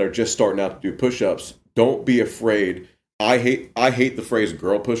people that are just starting out to do push-ups, don't be afraid. I hate the phrase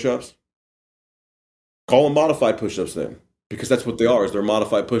girl push-ups. Call them modified push-ups then, because that's what they are, is they're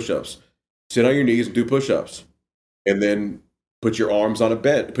modified push-ups. Sit on your knees and do push-ups. And then put your arms on a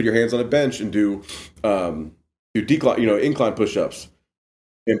bench, put your hands on a bench and do decline, incline push-ups.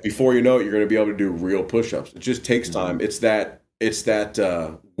 And before you know it, you're going to be able to do real push-ups. It just takes time. It's that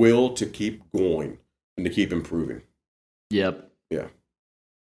will to keep going and to keep improving. Yep. Yeah.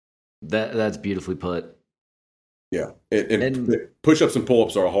 That's beautifully put. Yeah. And push-ups and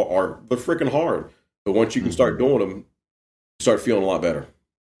pull-ups are they're freaking hard. But once you can start doing them, you start feeling a lot better.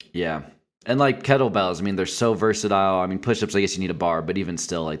 Yeah. And like kettlebells, they're so versatile. Push-ups, I guess you need a bar, but even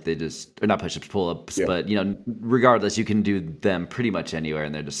still, like or not push-ups, pull-ups, yeah. But regardless, you can do them pretty much anywhere,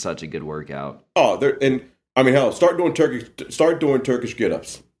 and they're just such a good workout. Oh, hell, start doing Turkish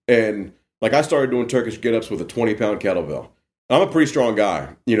get-ups, and like I started doing Turkish get-ups with a 20-pound kettlebell. I'm a pretty strong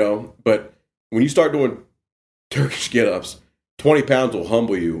guy, but when you start doing Turkish get-ups, 20 pounds will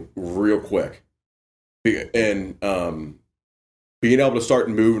humble you real quick, and being able to start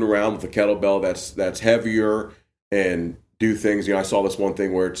moving around with a kettlebell that's heavier and do things. I saw this one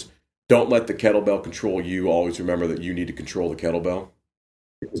thing where it's don't let the kettlebell control you. Always remember that you need to control the kettlebell,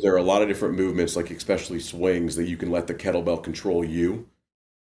 because there are a lot of different movements, like especially swings, that you can let the kettlebell control you.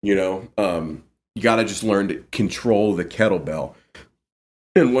 You got to just learn to control the kettlebell.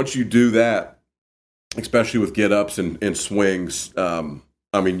 And once you do that, especially with get-ups and swings,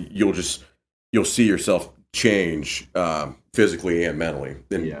 you'll see yourself change physically and mentally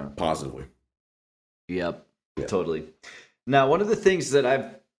and positively. Yep, totally. Now, one of the things that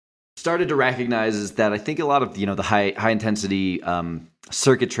I've started to recognize is that I think a lot of the high intensity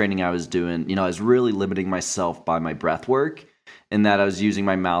circuit training I was doing, I was really limiting myself by my breath work, and that I was using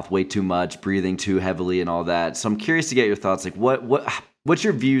my mouth way too much, breathing too heavily, and all that. So I'm curious to get your thoughts. Like, what's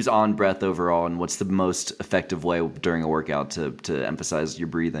your views on breath overall, and what's the most effective way during a workout to emphasize your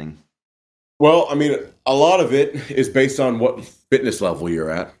breathing? Well, a lot of it is based on what fitness level you're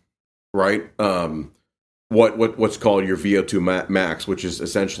at, right? What's called your VO2 max, which is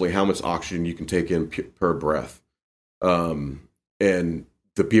essentially how much oxygen you can take in per breath. And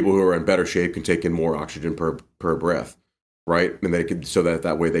the people who are in better shape can take in more oxygen per breath, right? And they can, so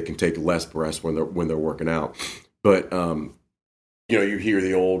that way they can take less breaths when they're working out. But you hear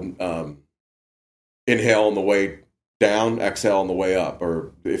the old inhale on the way down, exhale on the way up,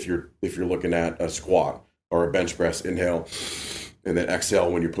 or if you're looking at a squat or a bench press, inhale and then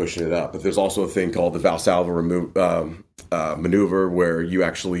exhale when you're pushing it up. But there's also a thing called the Valsalva maneuver, where you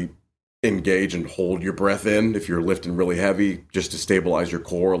actually engage and hold your breath in if you're lifting really heavy, just to stabilize your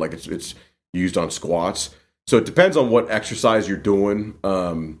core, like it's used on squats. So it depends on what exercise you're doing.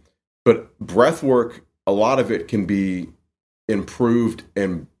 But breath work, a lot of it can be improved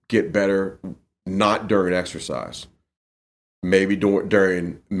and get better not during exercise. Maybe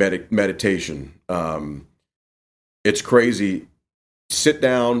during meditation. It's crazy. Sit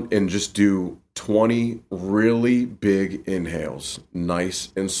down and just do 20 really big inhales,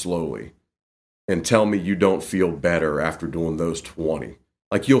 nice and slowly. and tell me you don't feel better after doing those 20.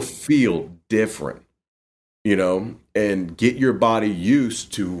 Like, you'll feel different, and get your body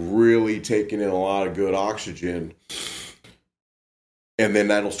used to really taking in a lot of good oxygen. And then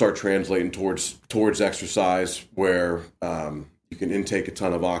that'll start translating towards exercise where you can intake a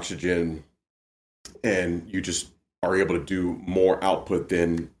ton of oxygen and you just are able to do more output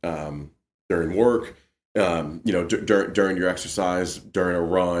than during work, during your exercise, during a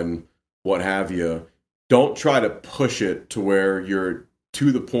run, what have you. Don't try to push it to where you're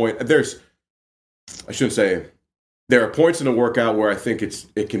to the point. There are points in a workout where I think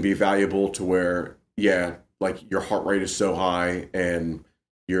it can be valuable to where, like your heart rate is so high and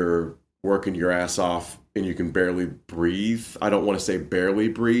you're working your ass off and you can barely breathe. I don't want to say barely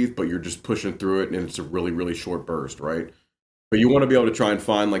breathe, but you're just pushing through it and it's a really, really short burst, right? But you want to be able to try and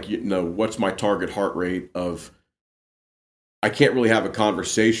find, like, what's my target heart rate of, I can't really have a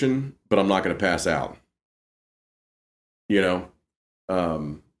conversation, but I'm not going to pass out.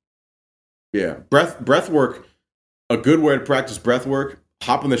 Breath work, a good way to practice breath work,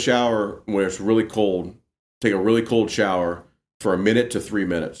 hop in the shower when it's really cold, take a really cold shower for 1 minute to 3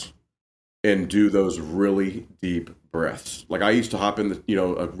 minutes and do those really deep breaths. Like, I used to hop in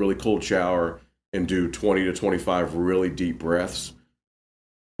a really cold shower and do 20 to 25 really deep breaths.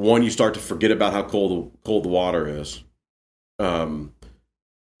 One, you start to forget about how cold the water is. So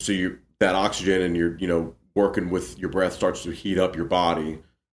that oxygen and you're, working with your breath starts to heat up your body,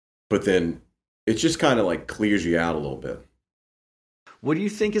 but then it just kind of like clears you out a little bit. What do you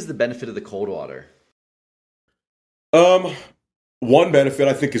think is the benefit of the cold water? One benefit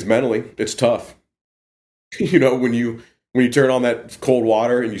I think is mentally, it's tough. When you turn on that cold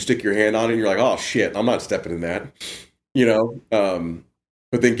water and you stick your hand on it and you're like, oh shit, I'm not stepping in that,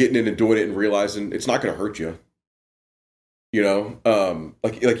 but then getting in and doing it and realizing it's not going to hurt you,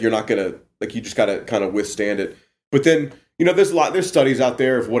 like you're not going to, like, you just got to kind of withstand it. But then, there's studies out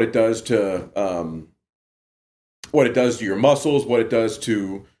there of what it does to your muscles, what it does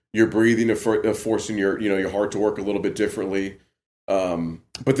to your breathing, of forcing your heart to work a little bit differently. But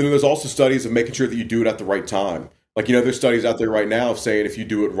then there's also studies of making sure that you do it at the right time. Like, there's studies out there right now of saying if you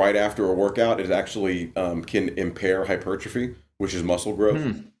do it right after a workout, it actually can impair hypertrophy, which is muscle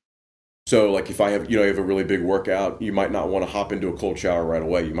growth. So, like, if you have a really big workout, you might not want to hop into a cold shower right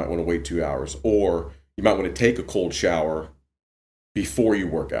away. You might want to wait 2 hours, or you might want to take a cold shower before you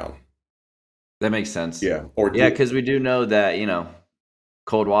work out. That makes sense. Yeah. Because we do know that,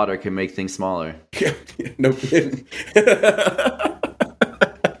 cold water can make things smaller. Yeah, no kidding.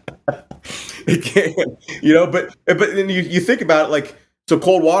 It can, but then you think about it, like, so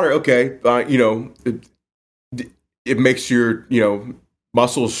cold water, okay, it makes your,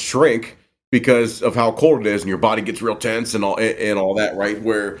 muscles shrink because of how cold it is, and your body gets real tense and all that, right?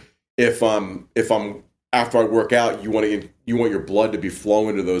 Where if I'm after I work out, you want your blood to be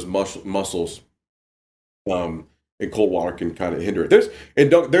flowing to those muscles, and cold water can kind of hinder it.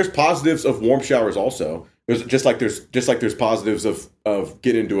 There's positives of warm showers also. There's just like there's positives of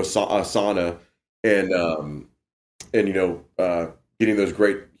getting into a sauna and getting those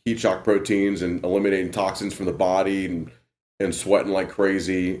great heat shock proteins and eliminating toxins from the body and sweating like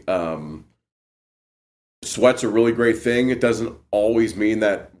crazy. Sweat's a really great thing. It doesn't always mean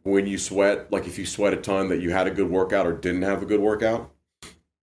that when you sweat, like if you sweat a ton, that you had a good workout or didn't have a good workout.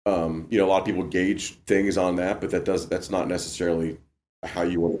 A lot of people gauge things on that, but that's not necessarily how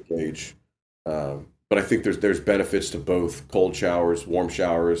you want to gauge. But I think there's benefits to both cold showers, warm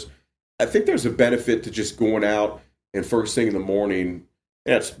showers. I think there's a benefit to just going out and first thing in the morning.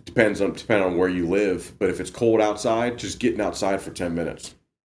 Yeah, it depends on where you live, but if it's cold outside, just getting outside for 10 minutes.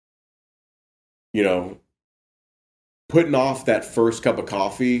 Putting off that first cup of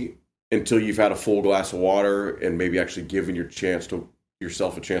coffee until you've had a full glass of water and maybe actually giving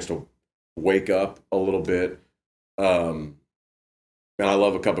yourself a chance to wake up a little bit. And I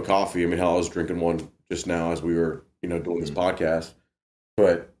love a cup of coffee. I mean, hell, I was drinking one just now as we were, doing this podcast.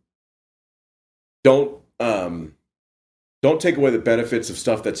 But don't take away the benefits of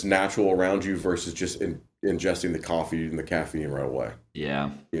stuff that's natural around you versus just ingesting the coffee and the caffeine right away.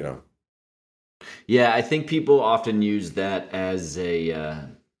 Yeah. Yeah, I think people often use that as a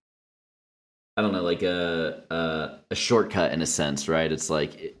shortcut in a sense, right? It's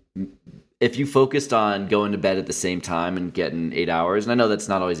like if you focused on going to bed at the same time and getting 8 hours, and I know that's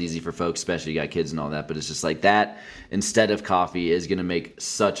not always easy for folks, especially you got kids and all that, but it's just like that instead of coffee is going to make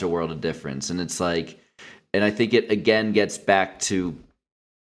such a world of difference. And it's like, and I think it again gets back to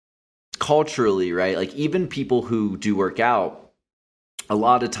culturally, right? Like even people who do work out, a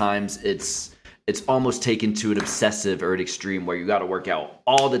lot of times it's it's almost taken to an obsessive or an extreme where you got to work out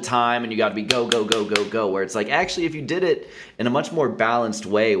all the time and you got to be go, go, go, go, go, where it's like, actually, if you did it in a much more balanced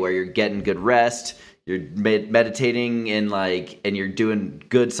way where you're getting good rest, you're meditating and you're doing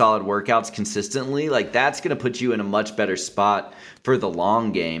good solid workouts consistently, like that's going to put you in a much better spot for the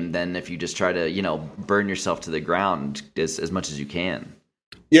long game than if you just try to, burn yourself to the ground as much as you can.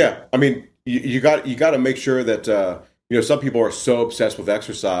 Yeah. I mean, you got to make sure that, some people are so obsessed with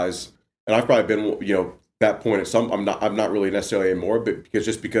exercise, and I've probably been, that point at some, I'm not really necessarily anymore, but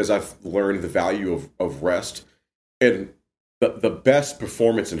because I've learned the value of rest, and the best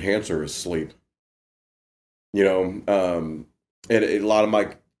performance enhancer is sleep. And a lot of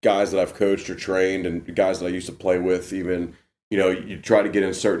my guys that I've coached or trained and guys that I used to play with, even, you try to get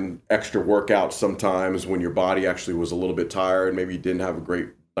in certain extra workouts sometimes when your body actually was a little bit tired. Maybe you didn't have a great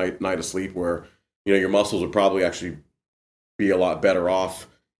night of sleep where, your muscles would probably actually be a lot better off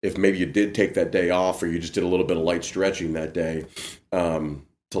if maybe you did take that day off or you just did a little bit of light stretching that day,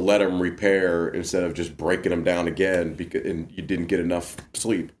 to let them repair instead of just breaking them down again and you didn't get enough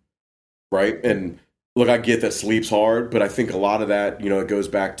sleep. Right. And look, I get that sleep's hard, but I think a lot of that, it goes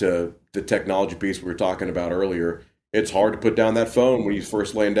back to the technology piece we were talking about earlier. It's hard to put down that phone when you're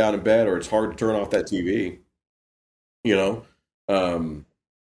first laying down in bed, or it's hard to turn off that TV, and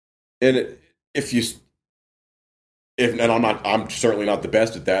I'm certainly not the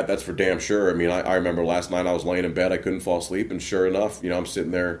best at that. That's for damn sure. I mean, I remember last night I was laying in bed, I couldn't fall asleep, and sure enough, I'm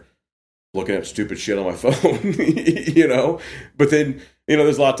sitting there looking at stupid shit on my phone, But then,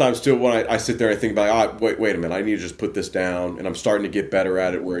 there's a lot of times too when I sit there and I think about, wait a minute, I need to just put this down, and I'm starting to get better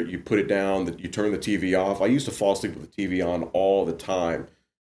at it where you put it down, that you turn the TV off. I used to fall asleep with the TV on all the time.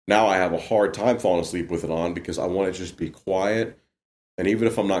 Now I have a hard time falling asleep with it on because I want to just be quiet. And even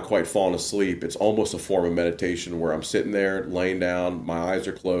if I'm not quite falling asleep, it's almost a form of meditation where I'm sitting there laying down, my eyes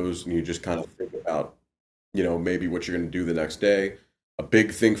are closed, and you just kind of think about, maybe what you're going to do the next day. A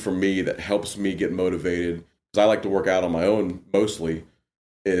big thing for me that helps me get motivated, because I like to work out on my own mostly,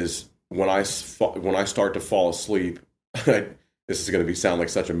 is when I start to fall asleep. This is going to sound like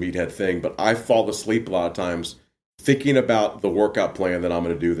such a meathead thing, but I fall asleep a lot of times thinking about the workout plan that I'm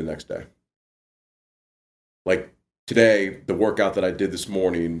going to do the next day. Like today, the workout that I did this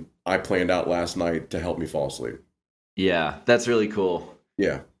morning, I planned out last night to help me fall asleep. Yeah, that's really cool.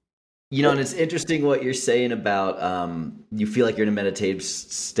 Yeah. And it's interesting what you're saying about you feel like you're in a meditative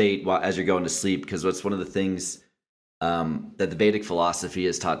state as you're going to sleep, because what's one of the things that the Vedic philosophy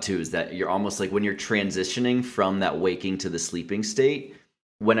is taught too is that you're almost like when you're transitioning from that waking to the sleeping state,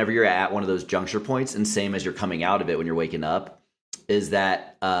 whenever you're at one of those juncture points, and same as you're coming out of it when you're waking up, is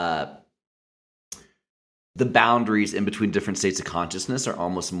that the boundaries in between different states of consciousness are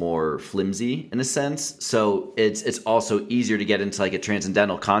almost more flimsy in a sense. So it's also easier to get into like a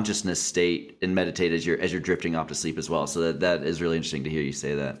transcendental consciousness state and meditate as you're drifting off to sleep as well. So that is really interesting to hear you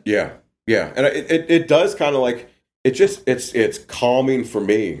say that. Yeah. And it does kind of like, it's calming for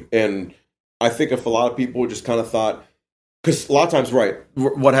me. And I think if a lot of people just kind of thought, because a lot of times, right,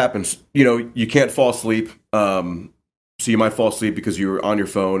 what happens, you can't fall asleep. So you might fall asleep because you're on your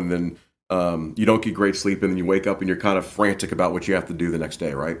phone, and then you don't get great sleep, and then you wake up and you're kind of frantic about what you have to do the next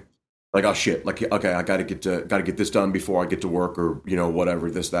day, right? Like, oh shit, like, okay, I gotta get this done before I get to work, or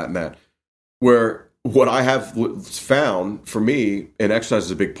whatever, this, that, and that. Where what I have found for me, and exercise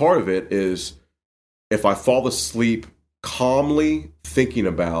is a big part of it, is if I fall asleep calmly thinking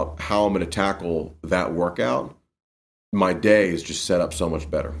about how I'm going to tackle that workout, my day is just set up so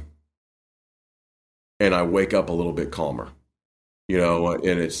much better, and I wake up a little bit calmer. And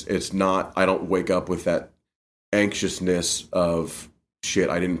it's not, I don't wake up with that anxiousness of shit,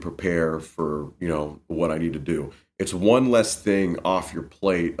 I didn't prepare for, what I need to do. It's one less thing off your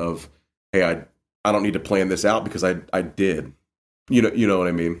plate of, hey, I don't need to plan this out because I did. You know what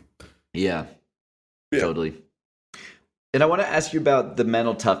I mean? Yeah, totally. And I want to ask you about the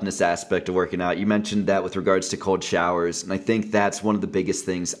mental toughness aspect of working out. You mentioned that with regards to cold showers. And I think that's one of the biggest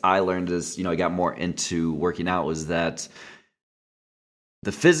things I learned as, I got more into working out, was that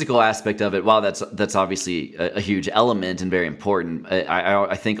the physical aspect of it, while that's obviously a huge element and very important,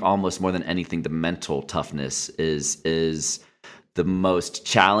 I think almost more than anything, the mental toughness is the most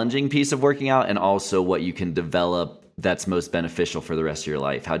challenging piece of working out, and also what you can develop that's most beneficial for the rest of your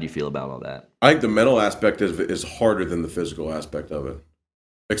life. How do you feel about all that? I think the mental aspect is harder than the physical aspect of it,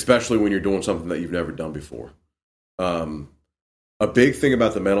 especially when you're doing something that you've never done before. A big thing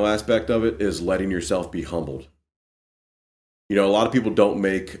about the mental aspect of it is letting yourself be humbled. A lot of people don't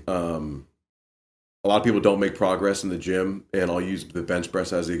make progress in the gym, and I'll use the bench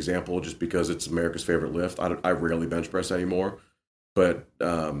press as the example just because it's America's favorite lift. I rarely bench press anymore, but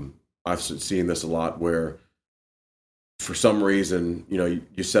I've seen this a lot where for some reason,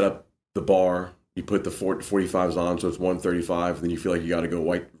 you set up the bar, you put the 45s on, so it's 135, and then you feel like you got to go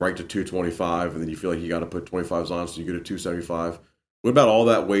right to 225, and then you feel like you got to put 25s on, so you go to 275. What about all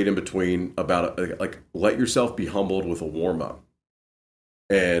that weight in between? Let yourself be humbled with a warm up,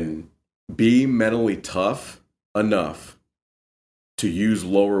 and be mentally tough enough to use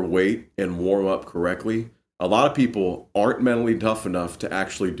lower weight and warm up correctly. A lot of people aren't mentally tough enough to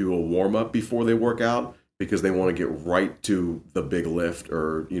actually do a warm up before they work out because they want to get right to the big lift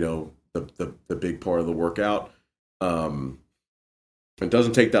or, the big part of the workout. It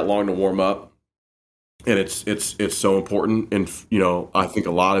doesn't take that long to warm up, and it's so important. And, I think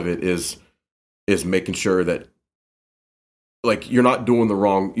a lot of it is making sure that you're not doing the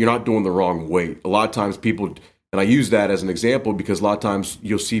wrong weight. A lot of times people, and I use that as an example because a lot of times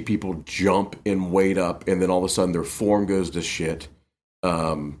you'll see people jump and weight up, and then all of a sudden their form goes to shit.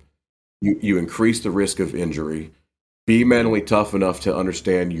 You increase the risk of injury. Be mentally tough enough to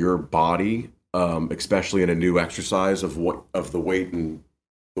understand your body, especially in a new exercise of the weight and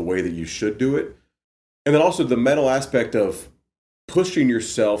the way that you should do it. And then also the mental aspect of pushing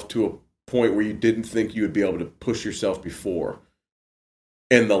yourself to a point where you didn't think you would be able to push yourself before.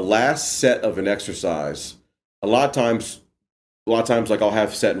 And the last set of an exercise, a lot of times, like I'll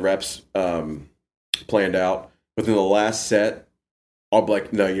have set and reps planned out, but then the last set, I'll be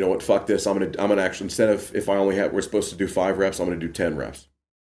like, no, you know what? Fuck this. I'm gonna actually, instead of if we're supposed to do 5 reps, I'm gonna do 10 reps.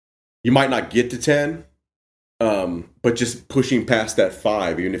 You might not get to 10, but just pushing past that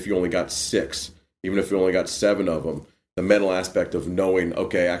 5, even if you only got 6, even if you only got 7 of them, the mental aspect of knowing,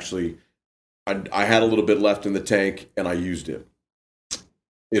 okay, actually, I had a little bit left in the tank and I used it,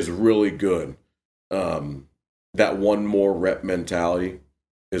 is really good. That one more rep mentality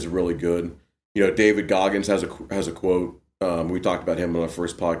is really good. David Goggins has a quote. We talked about him on our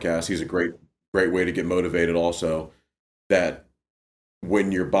first podcast. He's a great way to get motivated also, that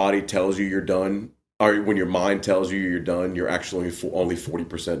when your body tells you you're done, or when your mind tells you you're done, you're actually only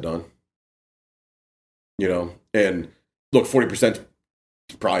 40% done. And look, 40%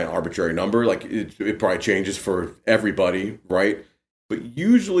 is probably an arbitrary number. Like it probably changes for everybody, right? But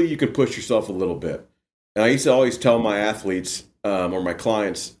usually you can push yourself a little bit. And I used to always tell my athletes or my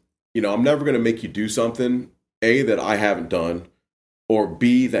clients, I'm never going to make you do something, A, that I haven't done, or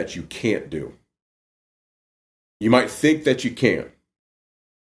B, that you can't do. You might think that you can't,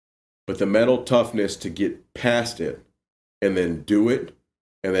 but the mental toughness to get past it and then do it,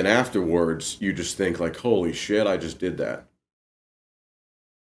 and then afterwards you just think like, holy shit, I just did that.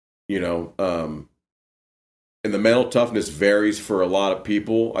 And the mental toughness varies for a lot of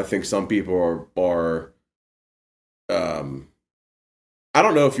people. I think some people are I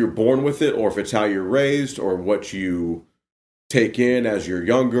don't know if you're born with it or if it's how you're raised or what you take in as you're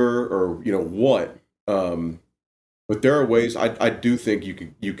younger or what. But there are ways I do think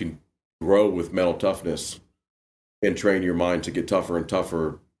you can grow with mental toughness and train your mind to get tougher and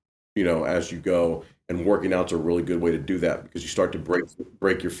tougher, as you go. And working out's a really good way to do that because you start to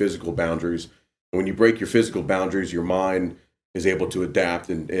break your physical boundaries. And when you break your physical boundaries, your mind is able to adapt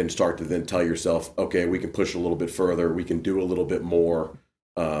and start to then tell yourself, okay, we can push a little bit further, we can do a little bit more,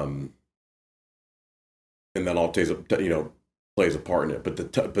 and that all plays a part in it.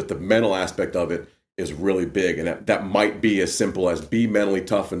 But the mental aspect of it is really big, and that might be as simple as be mentally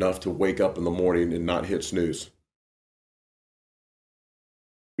tough enough to wake up in the morning and not hit snooze.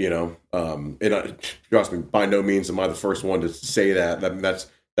 Trust me, by no means am I the first one to say that.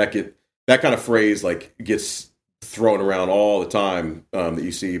 That kind of phrase gets thrown around all the time that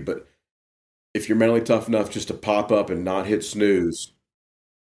you see. But if you're mentally tough enough just to pop up and not hit snooze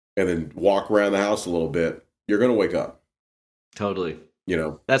and then walk around the house a little bit, you're going to wake up. Totally.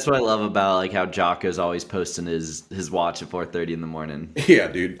 That's what I love about how Jocko's always posting his watch at 4:30 in the morning. Yeah,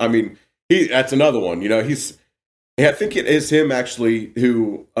 dude. I mean, that's another one. I think it is him actually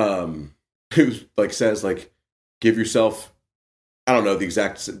who says give yourself, I don't know the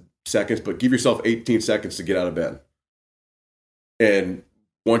exact seconds, but give yourself 18 seconds to get out of bed. And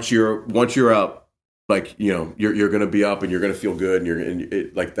once you're up, you're going to be up and you're going to feel good and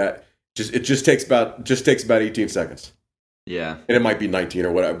it just takes about 18 seconds. Yeah. And it might be 19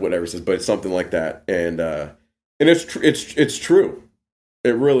 or whatever it says, but it's something like that. And it's true.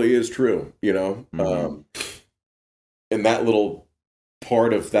 It really is true, Mm-hmm. And that little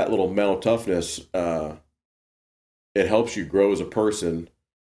part of that little mental toughness, it helps you grow as a person.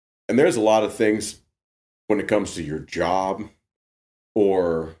 And there's a lot of things when it comes to your job,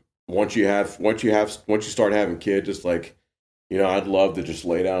 or once you start having kids, it's I'd love to just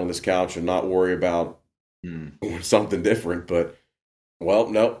lay down on this couch and not worry about something different. But Well,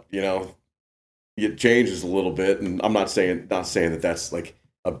 no, it changes a little bit, and I'm not saying that that's like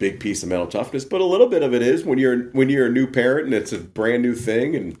a big piece of mental toughness, but a little bit of it is when you're a new parent and it's a brand new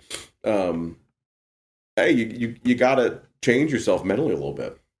thing, and um, hey, you got to change yourself mentally a little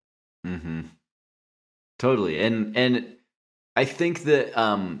bit. Mm-hmm. Totally. And I think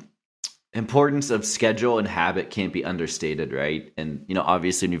that importance of schedule and habit can't be understated, right? And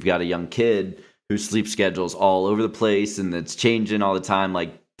obviously when you've got a young kid whose sleep schedule's all over the place and it's changing all the time,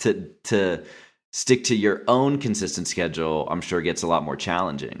 like to stick to your own consistent schedule, I'm sure gets a lot more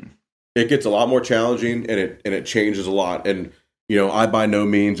challenging. It gets a lot more challenging, and it changes a lot. And I by no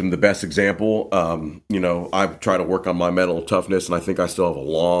means am the best example. I've tried to work on my mental toughness, and I think I still have a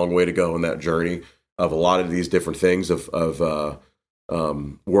long way to go in that journey of a lot of these different things of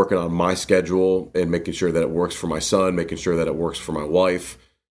working on my schedule and making sure that it works for my son, making sure that it works for my wife.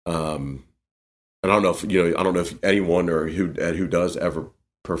 And I don't know if anyone or who does ever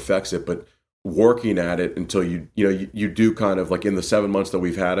perfects it, but working at it until you do kind of like in the 7 months that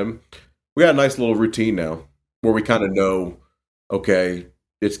we've had him, we got a nice little routine now where we kind of know, okay,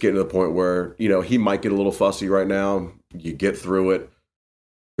 it's getting to the point where, he might get a little fussy right now. You get through it,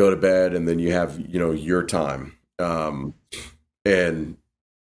 go to bed, and then you have, your time. And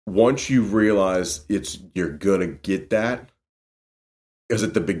once you realize you're going to get that, because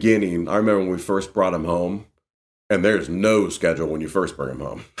at the beginning, I remember when we first brought him home, and there's no schedule when you first bring him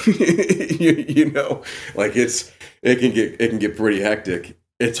home. Like it can get pretty hectic.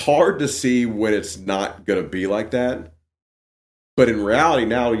 It's hard to see when it's not going to be like that. But in reality,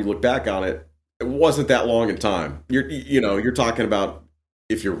 now you look back on it, it wasn't that long in time. You're talking about,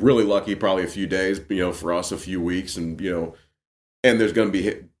 if you're really lucky, probably a few days. For us, a few weeks, and and there's going to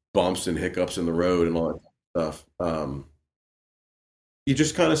be bumps and hiccups in the road and all that stuff. You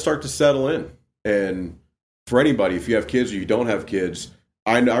just kind of start to settle in. And for anybody, if you have kids or you don't have kids,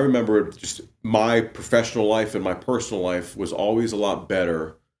 I remember just my professional life and my personal life was always a lot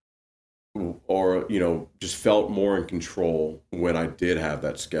better, or just felt more in control when I did have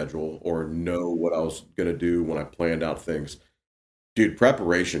that schedule or know what I was going to do when I planned out things. Dude,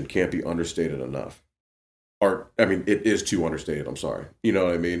 preparation can't be understated enough. Or, I mean, it is too understated. I'm sorry. You know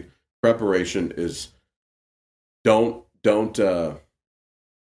what I mean? Preparation is, don't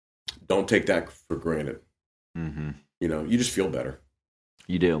take that for granted. Mm-hmm. You just feel better.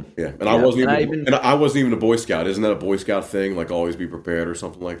 You do. Yeah. And I wasn't even a Boy Scout. Isn't that a Boy Scout thing? Like always be prepared or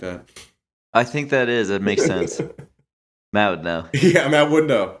something like that? I think that is. It makes sense. Matt would know. Yeah, Matt would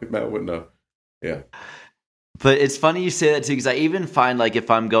know. Yeah. But it's funny you say that too, because I even find like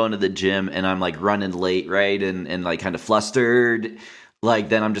if I'm going to the gym and I'm like running late, right, and like kind of flustered, like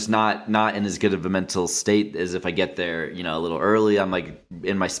then I'm just not in as good of a mental state as if I get there, a little early. I'm like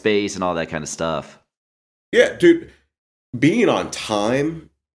in my space and all that kind of stuff. Yeah, dude, being on time,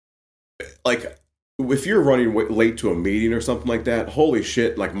 like if you're running late to a meeting or something like that, holy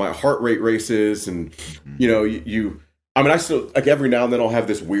shit, like my heart rate races, and I mean, I still, like, every now and then I'll have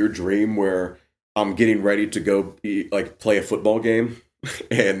this weird dream where I'm getting ready to go play a football game,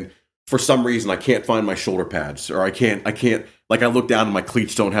 and for some reason I can't find my shoulder pads, or I can't like I look down and my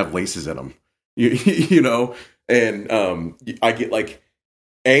cleats don't have laces in them, and I get like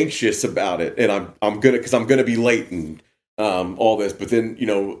anxious about it, and I'm gonna be late and all this, but then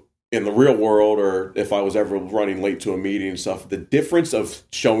in the real world, or if I was ever running late to a meeting and stuff, the difference of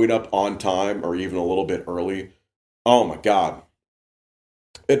showing up on time or even a little bit early, oh my God,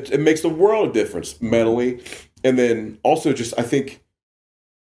 it makes the world of difference mentally. And then also just, I think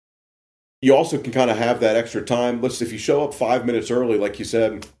you also can kind of have that extra time. If you show up 5 minutes early, like you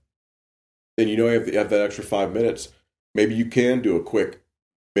said, then you have that extra 5 minutes. Maybe you can do a quick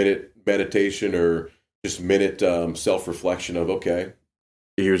minute meditation or just minute self-reflection of, okay,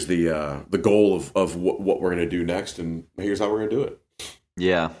 here's the goal of what we're going to do next, and here's how we're going to do it.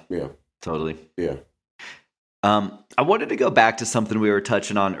 Yeah. Yeah. Totally. Yeah. I wanted to go back to something we were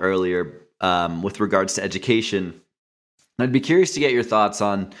touching on earlier with regards to education. I'd be curious to get your thoughts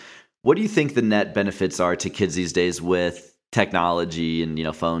on what do you think the net benefits are to kids these days with technology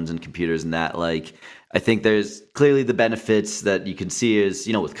and, phones and computers and that. Like, I think there's clearly the benefits that you can see is,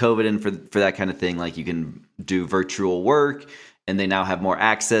 with COVID and for that kind of thing, like you can do virtual work, and they now have more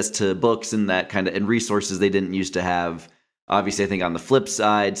access to books and that kind of, and resources they didn't used to have. Obviously, I think on the flip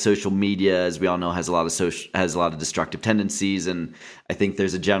side, social media, as we all know, has a lot of destructive tendencies, and I think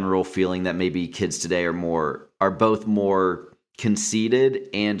there's a general feeling that maybe kids today are both more conceited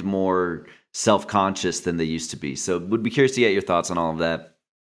and more self-conscious than they used to be. So, would be curious to get your thoughts on all of that.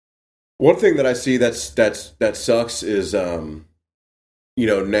 One thing that I see that sucks is,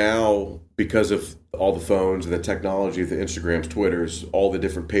 now because of all the phones and the technology, the Instagrams, Twitters, all the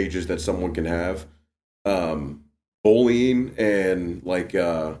different pages that someone can have, bullying and like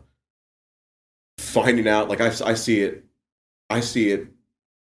finding out, like I see it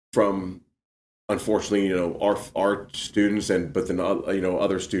from, unfortunately, our students, but then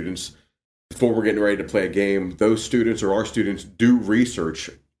other students, before we're getting ready to play a game, those students or our students do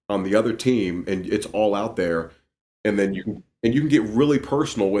research on the other team, and it's all out there, and then you can get really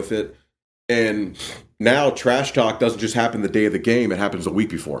personal with it. And now trash talk doesn't just happen the day of the game; it happens a week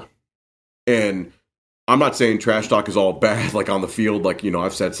before. And I'm not saying trash talk is all bad, like on the field. Like,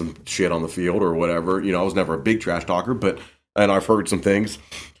 I've said some shit on the field or whatever. I was never a big trash talker, and I've heard some things.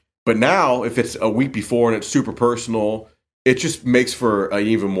 But now, if it's a week before and it's super personal, it just makes for an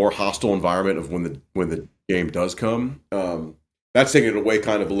even more hostile environment of when the game does come. That's taking it away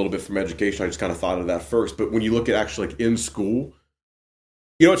kind of a little bit from education. I just kind of thought of that first. But when you look at actually like in school,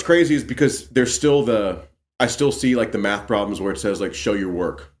 what's crazy is because there's still I still see like the math problems where it says like show your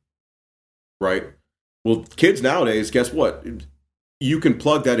work, right? Well, kids nowadays, guess what? You can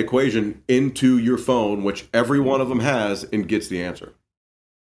plug that equation into your phone, which every one of them has, and gets the answer.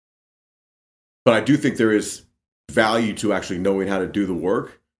 But I do think there is value to actually knowing how to do the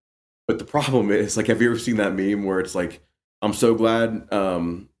work. But the problem is, like, have you ever seen that meme where it's like, I'm so glad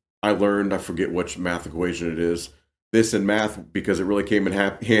I learned, I forget which math equation it is, this in math because it really came in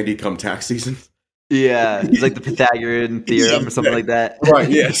handy come tax season. Yeah, it's like the Pythagorean theorem or something like that. Right,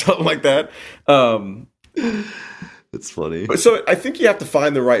 yeah, something like that. That's funny. So I think you have to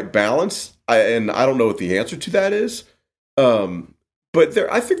find the right balance, and I don't know what the answer to that is. But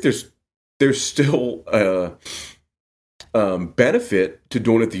I think there's still benefit to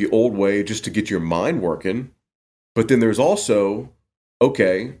doing it the old way just to get your mind working. But then there's also,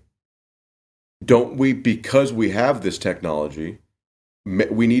 okay, don't we, because we have this technology,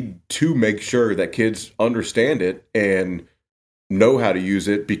 we need to make sure that kids understand it and know how to use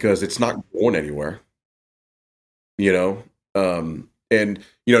it because it's not going anywhere. And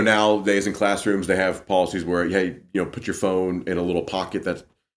nowadays in classrooms they have policies where, hey, put your phone in a little pocket that's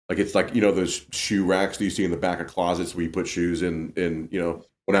like, it's like, those shoe racks that you see in the back of closets where you put shoes in,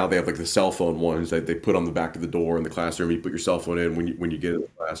 well, now they have like the cell phone ones that they put on the back of the door in the classroom. You put your cell phone in when you get in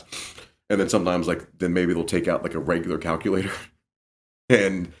class. And then sometimes then maybe they'll take out like a regular calculator.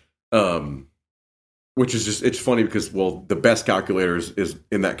 And, which is just, it's funny because, well, the best calculator is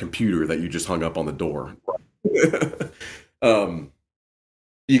in that computer that you just hung up on the door. You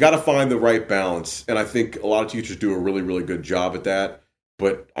got to find the right balance. And I think a lot of teachers do a really, really good job at that.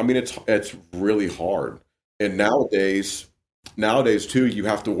 But I mean, it's really hard. And nowadays too, you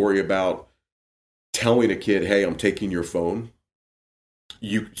have to worry about telling a kid, hey, I'm taking your phone.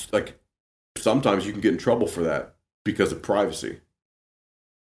 Sometimes you can get in trouble for that because of privacy.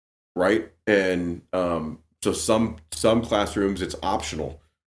 Right. And so some classrooms, it's optional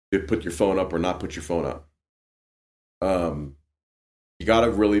to put your phone up or not put your phone up. You got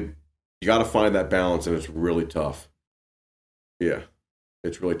to find that balance, and it's really tough. Yeah,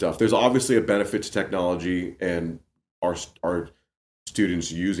 it's really tough. There's obviously a benefit to technology and our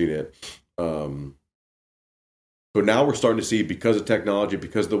students using it. But now we're starting to see, because of technology,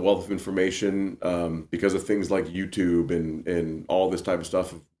 because of the wealth of information, because of things like YouTube and all this type of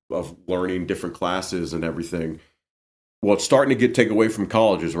stuff of learning different classes and everything. Well, it's starting to get taken away from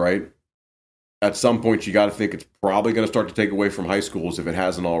colleges, right? At some point, you got to think it's probably going to start to take away from high schools if it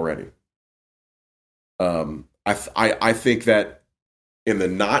hasn't already. I think that in the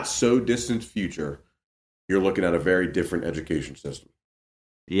not so distant future, you're looking at a very different education system.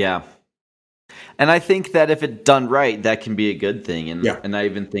 Yeah. And I think that if it's done right, that can be a good thing. And yeah. And I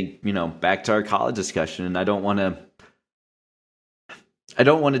even think, back to our college discussion, and I don't want to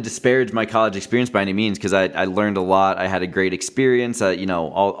disparage my college experience by any means, because I learned a lot. I had a great experience,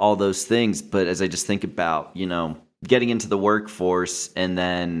 all those things. But as I just think about, getting into the workforce and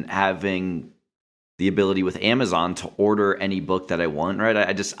then having the ability with Amazon to order any book that I want, right?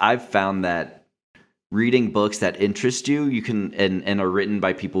 I've found that reading books that interest you can and are written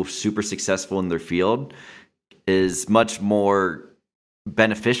by people super successful in their field is much more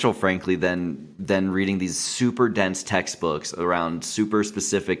beneficial, frankly, than reading these super dense textbooks around super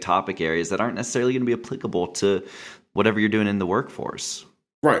specific topic areas that aren't necessarily going to be applicable to whatever you're doing in the workforce.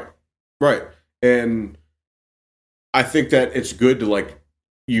 Right. And I think that it's good to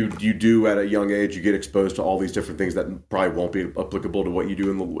you do at a young age, you get exposed to all these different things that probably won't be applicable to what you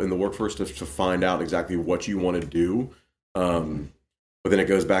do in the workforce to find out exactly what you want to do. But then it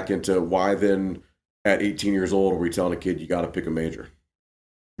goes back into why then at 18 years old are we telling a kid you got to pick a major?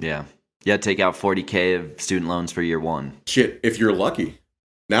 Yeah. Yeah, take out $40,000 of student loans for year one. Shit, if you're lucky.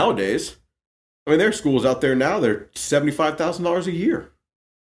 Nowadays, I mean, there are schools out there now, they're $75,000 a year.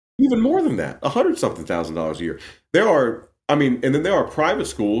 Even more than that, 100-something thousand dollars a year. There are, I mean, and then there are private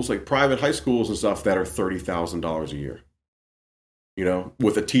schools, like private high schools and stuff, that are $30,000 a year. You know,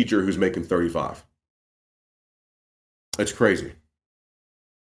 with a teacher who's making 35. It's crazy.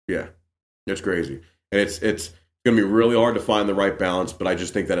 Yeah, it's crazy, and it's going to be really hard to find the right balance. But I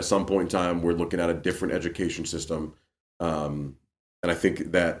just think that at some point in time, we're looking at a different education system, and I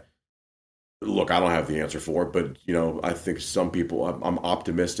think that. Look, I don't have the answer for it, but you know, I think some people. I'm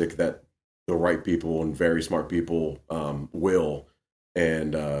optimistic that the right people and very smart people will,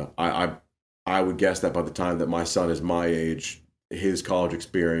 and I would guess that by the time that my son is my age, his college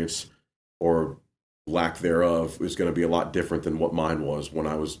experience or lack thereof is going to be a lot different than what mine was when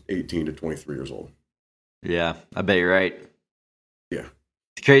I was 18 to 23 years old. Yeah, I bet you're right. Yeah,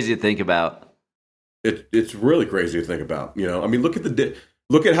 it's crazy to think about. It's really crazy to think about. You know, I mean, look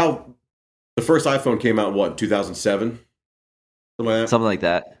at how. The first iPhone came out, what, 2007? Something like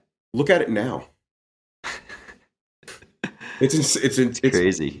that. Look at it now. It's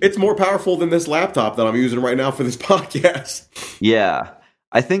crazy. It's more powerful than this laptop that I'm using right now for this podcast. Yeah.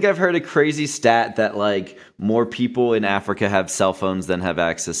 I think I've heard a crazy stat that like more people in Africa have cell phones than have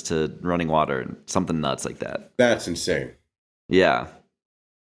access to running water and something nuts like that. That's insane. Yeah.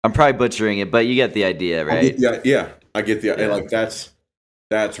 I'm probably butchering it, but you get the idea, right? I get the idea. Like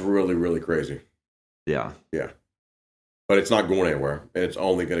that's really, really crazy. Yeah. Yeah. But it's not going anywhere, and it's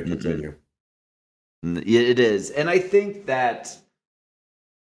only going to continue. It is. And I think that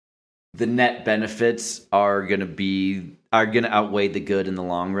the net benefits are going to outweigh the good in the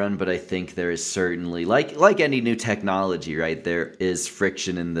long run, but I think there is certainly, like any new technology, right? There is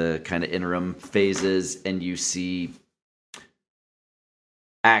friction in the kind of interim phases, and you see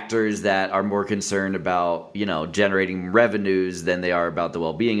actors that are more concerned about, you know, generating revenues than they are about the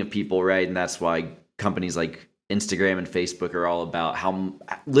well-being of people, right? And that's why companies like Instagram and Facebook are all about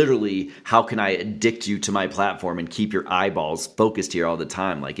how can I addict you to my platform and keep your eyeballs focused here all the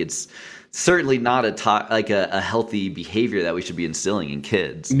time? Like, it's certainly not a healthy behavior that we should be instilling in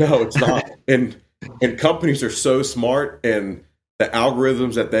kids. No, it's not. and companies are so smart, and the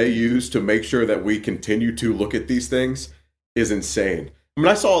algorithms that they use to make sure that we continue to look at these things is insane. I mean,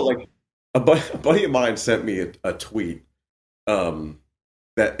 I saw like a buddy of mine sent me a tweet, and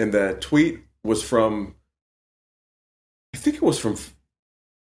the tweet was from, I think it was from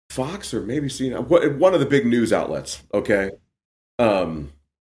Fox or maybe CNN, one of the big news outlets. Okay, and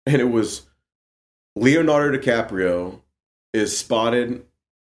it was Leonardo DiCaprio is spotted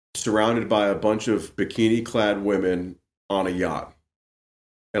surrounded by a bunch of bikini-clad women on a yacht,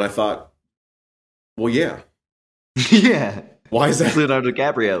 and I thought, well, yeah, yeah. Why is that Leonardo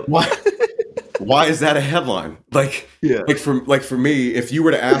DiCaprio? Why is that a headline? Like for me, if you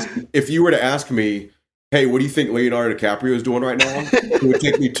were to ask me, hey, what do you think Leonardo DiCaprio is doing right now? It would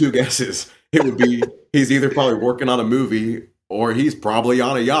take me two guesses. It would be he's either probably working on a movie or he's probably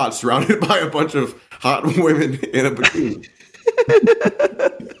on a yacht surrounded by a bunch of hot women in a bikini.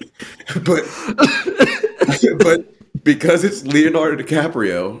 but because it's Leonardo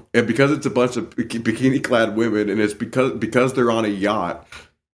DiCaprio and because it's a bunch of bikini-clad women and it's because they're on a yacht,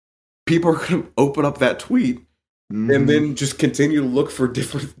 people are going to open up that tweet and then just continue to look for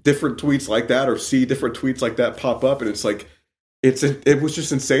different tweets like that or see different tweets like that pop up. And it's like, it was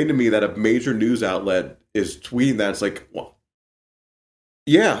just insane to me that a major news outlet is tweeting that. It's like, well,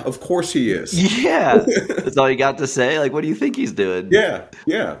 yeah, of course he is. Yeah. That's all you got to say? Like, what do you think he's doing? Yeah.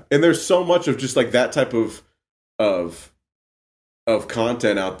 And there's so much of just like that type of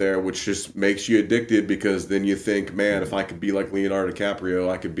content out there, which just makes you addicted because then you think, man, if I could be like Leonardo DiCaprio,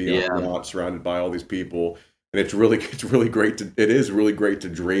 I could be on a yacht surrounded by all these people. And it is really great to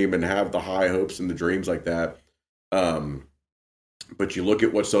dream and have the high hopes and the dreams like that. But you look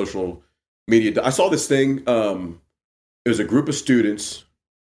at what social media. I saw this thing. It was a group of students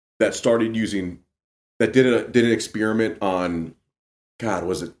that did an experiment on, God,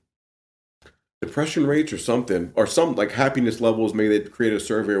 was it depression rates or something, or some like happiness levels? Maybe they created a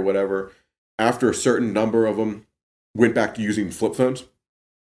survey or whatever. After a certain number of them went back to using flip phones,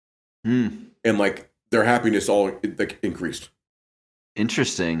 and like their happiness all like increased.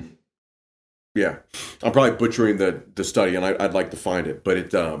 Interesting. Yeah, I'm probably butchering the study, and I'd like to find it, but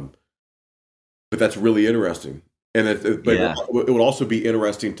but that's really interesting. And it would also be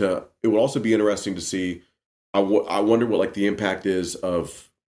interesting to see. I wonder what like the impact is of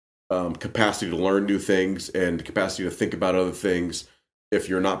capacity to learn new things and capacity to think about other things if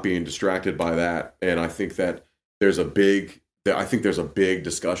you're not being distracted by that. And I think that there's a big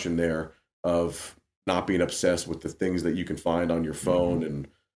discussion there of not being obsessed with the things that you can find on your phone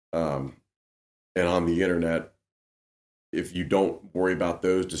and and on the internet, if you don't worry about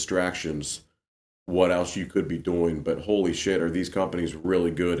those distractions, what else you could be doing. But holy shit, are these companies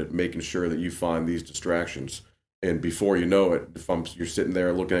really good at making sure that you find these distractions? And before you know it, you're sitting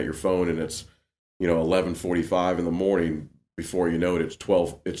there looking at your phone and it's 11:45 in the morning. Before you know it, it's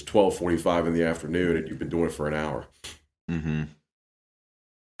 12:45 in the afternoon, and you've been doing it for an hour. Mm-hmm.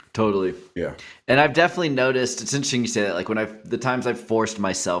 Totally. Yeah. And I've definitely noticed, it's interesting you say that, like the times I've forced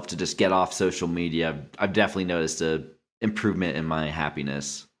myself to just get off social media, I've definitely noticed a improvement in my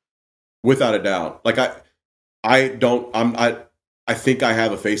happiness. Without a doubt. Like I think I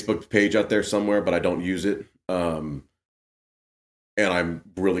have a Facebook page out there somewhere, but I don't use it. And I'm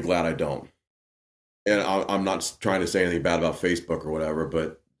really glad I don't. And I'm not trying to say anything bad about Facebook or whatever,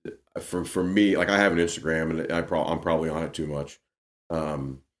 but for me, like I have an Instagram and I'm probably on it too much.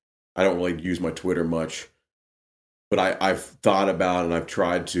 I don't really use my Twitter much, but I've thought about and I've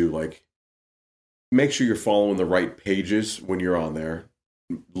tried to like make sure you're following the right pages when you're on there,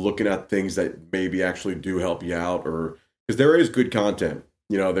 looking at things that maybe actually do help you out, or because there is good content,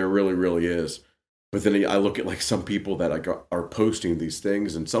 there really, really is. But then I look at like some people that are posting these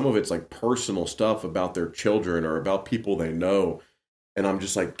things, and some of it's like personal stuff about their children or about people they know. And I'm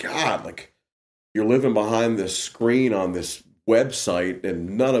just like, God, like you're living behind this screen on this website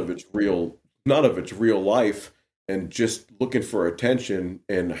and none of it's real life, and just looking for attention.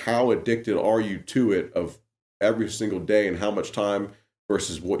 And how addicted are you to it of every single day, and how much time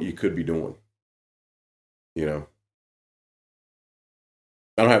versus what you could be doing? I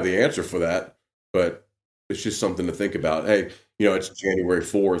don't have the answer for that, but it's just something to think about. Hey, it's January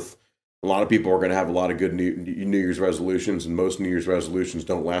 4th. A lot of people are going to have a lot of good New Year's resolutions, and most New Year's resolutions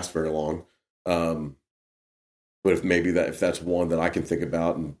don't last very long. But if that's one that I can think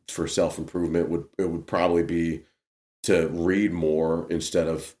about and for self-improvement, it would probably be to read more instead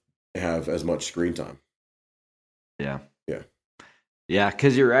of have as much screen time. Yeah. Yeah. Yeah,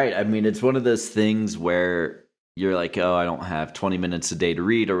 because you're right. I mean, it's one of those things where you're like, oh, I don't have 20 minutes a day to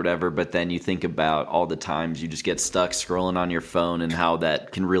read or whatever. But then you think about all the times you just get stuck scrolling on your phone and how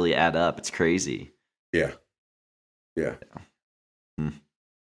that can really add up. It's crazy. Yeah.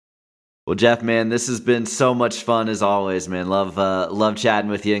 Well, Jeff, man, this has been so much fun as always, man. Love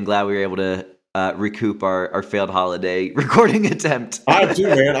chatting with you, and glad we were able to recoup our failed holiday recording attempt. I am too,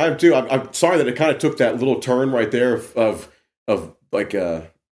 man. I am too. I'm sorry that it kind of took that little turn right there of like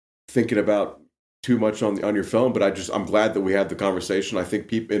thinking about too much on your phone, but I'm glad that we had the conversation. I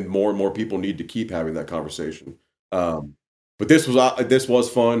think more and more people need to keep having that conversation. But this was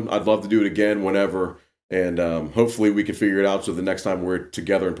fun. I'd love to do it again whenever, and hopefully we can figure it out so the next time we're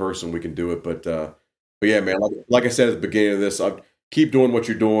together in person we can do it. But yeah, man, like I said at the beginning of this, I keep doing what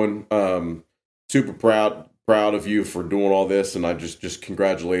you're doing. Super proud of you for doing all this, and I just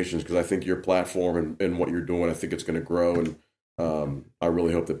congratulations, because I think your platform and what you're doing, I think it's going to grow, and I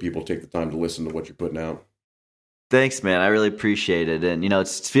really hope that people take the time to listen to what you're putting out. Thanks, man. I really appreciate it. And,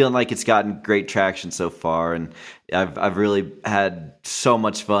 it's feeling like it's gotten great traction so far. And I've really had so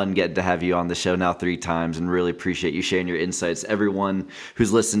much fun getting to have you on the show now 3 times, and really appreciate you sharing your insights. Everyone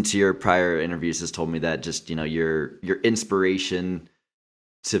who's listened to your prior interviews has told me that just, your inspiration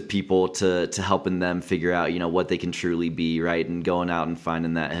to people, to helping them figure out, what they can truly be, right? And going out and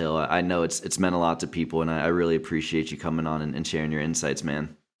finding that hill. I know it's meant a lot to people, and I really appreciate you coming on and sharing your insights,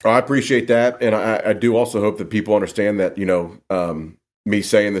 man. I appreciate that, and I do also hope that people understand that me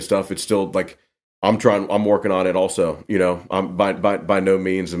saying this stuff, it's still like I'm working on it also. I'm by no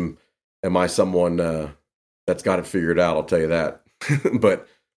means am I someone that's got it figured out. I'll tell you that, but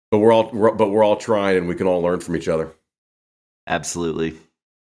we're all trying, and we can all learn from each other. Absolutely.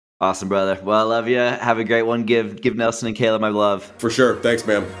 Awesome, brother. Well, I love you. Have a great one. Give Nelson and Kayla my love. For sure. Thanks,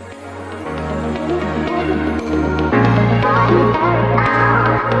 man.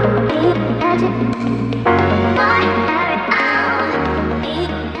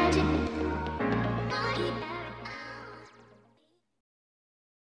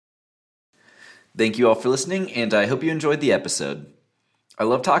 Thank you all for listening, and I hope you enjoyed the episode. I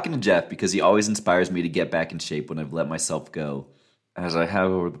love talking to Jeff because he always inspires me to get back in shape when I've let myself go, as I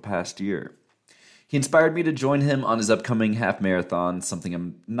have over the past year. He inspired me to join him on his upcoming half marathon, something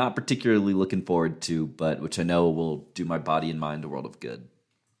I'm not particularly looking forward to, but which I know will do my body and mind a world of good.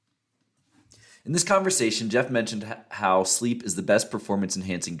 In this conversation, Jeff mentioned how sleep is the best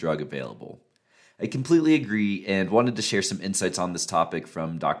performance-enhancing drug available. I completely agree and wanted to share some insights on this topic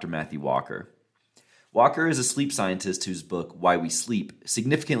from Dr. Matthew Walker. Walker is a sleep scientist whose book, Why We Sleep,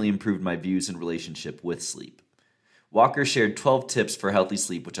 significantly improved my views in relationship with sleep. Walker shared 12 tips for healthy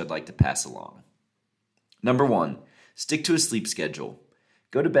sleep, which I'd like to pass along. Number 1, stick to a sleep schedule.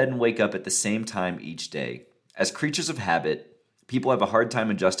 Go to bed and wake up at the same time each day. As creatures of habit, people have a hard time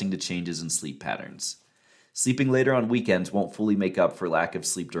adjusting to changes in sleep patterns. Sleeping later on weekends won't fully make up for lack of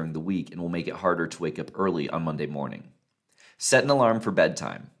sleep during the week and will make it harder to wake up early on Monday morning. Set an alarm for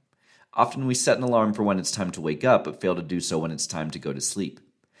bedtime. Often we set an alarm for when it's time to wake up, but fail to do so when it's time to go to sleep.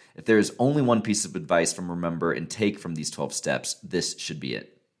 If there is only one piece of advice from remember and take from these 12 steps, this should be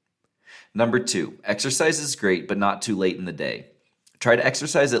it. Number 2, exercise is great, but not too late in the day. Try to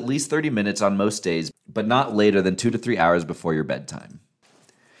exercise at least 30 minutes on most days, but not later than 2 to 3 hours before your bedtime.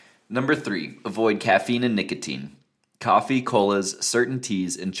 Number 3, avoid caffeine and nicotine. Coffee, colas, certain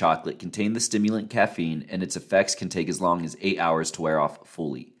teas, and chocolate contain the stimulant caffeine, and its effects can take as long as 8 hours to wear off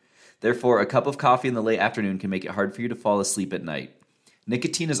fully. Therefore, a cup of coffee in the late afternoon can make it hard for you to fall asleep at night.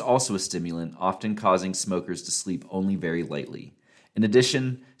 Nicotine is also a stimulant, often causing smokers to sleep only very lightly. In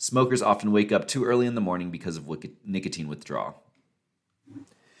addition, smokers often wake up too early in the morning because of nicotine withdrawal.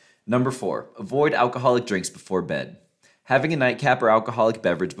 Number 4, avoid alcoholic drinks before bed. Having a nightcap or alcoholic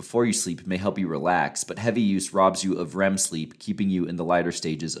beverage before you sleep may help you relax, but heavy use robs you of REM sleep, keeping you in the lighter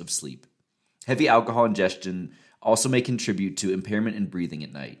stages of sleep. Heavy alcohol ingestion also may contribute to impairment in breathing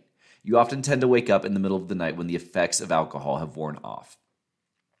at night. You often tend to wake up in the middle of the night when the effects of alcohol have worn off.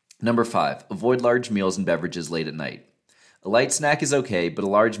 Number 5, avoid large meals and beverages late at night. A light snack is okay, but a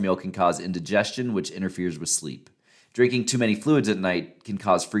large meal can cause indigestion, which interferes with sleep. Drinking too many fluids at night can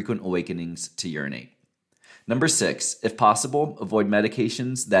cause frequent awakenings to urinate. Number 6, if possible, avoid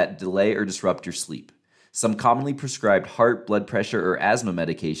medications that delay or disrupt your sleep. Some commonly prescribed heart, blood pressure, or asthma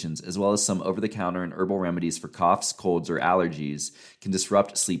medications, as well as some over-the-counter and herbal remedies for coughs, colds, or allergies, can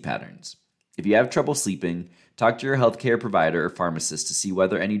disrupt sleep patterns. If you have trouble sleeping, talk to your healthcare provider or pharmacist to see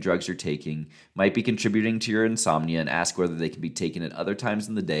whether any drugs you're taking might be contributing to your insomnia and ask whether they can be taken at other times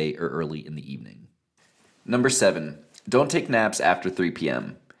in the day or early in the evening. Number 7, don't take naps after 3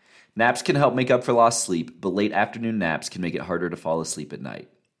 p.m. Naps can help make up for lost sleep, but late afternoon naps can make it harder to fall asleep at night.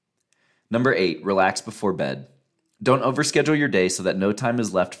 Number 8, relax before bed. Don't overschedule your day so that no time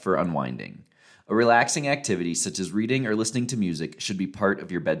is left for unwinding. A relaxing activity such as reading or listening to music should be part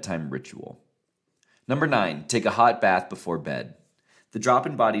of your bedtime ritual. Number 9, take a hot bath before bed. The drop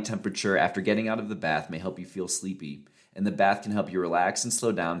in body temperature after getting out of the bath may help you feel sleepy, and the bath can help you relax and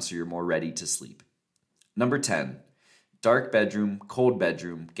slow down so you're more ready to sleep. Number 10, dark bedroom, cold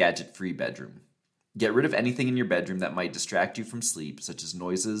bedroom, gadget-free bedroom. Get rid of anything in your bedroom that might distract you from sleep, such as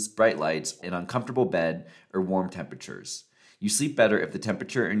noises, bright lights, an uncomfortable bed, or warm temperatures. You sleep better if the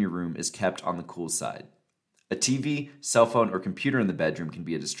temperature in your room is kept on the cool side. A TV, cell phone, or computer in the bedroom can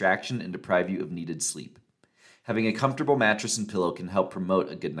be a distraction and deprive you of needed sleep. Having a comfortable mattress and pillow can help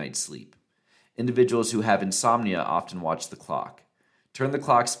promote a good night's sleep. Individuals who have insomnia often watch the clock. Turn the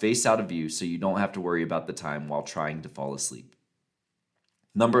clocks face out of view so you don't have to worry about the time while trying to fall asleep.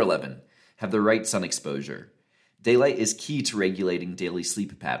 Number 11, have the right sun exposure. Daylight is key to regulating daily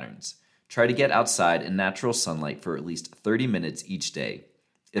sleep patterns. Try to get outside in natural sunlight for at least 30 minutes each day.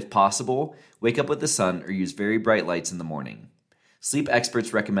 If possible, wake up with the sun or use very bright lights in the morning. Sleep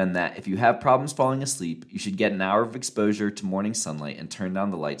experts recommend that if you have problems falling asleep, you should get an hour of exposure to morning sunlight and turn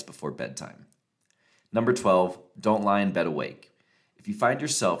down the lights before bedtime. Number 12, don't lie in bed awake. If you find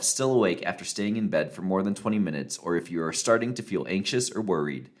yourself still awake after staying in bed for more than 20 minutes, or if you are starting to feel anxious or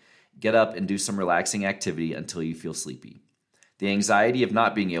worried, get up and do some relaxing activity until you feel sleepy. The anxiety of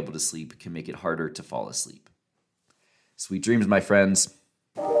not being able to sleep can make it harder to fall asleep. Sweet dreams, my friends.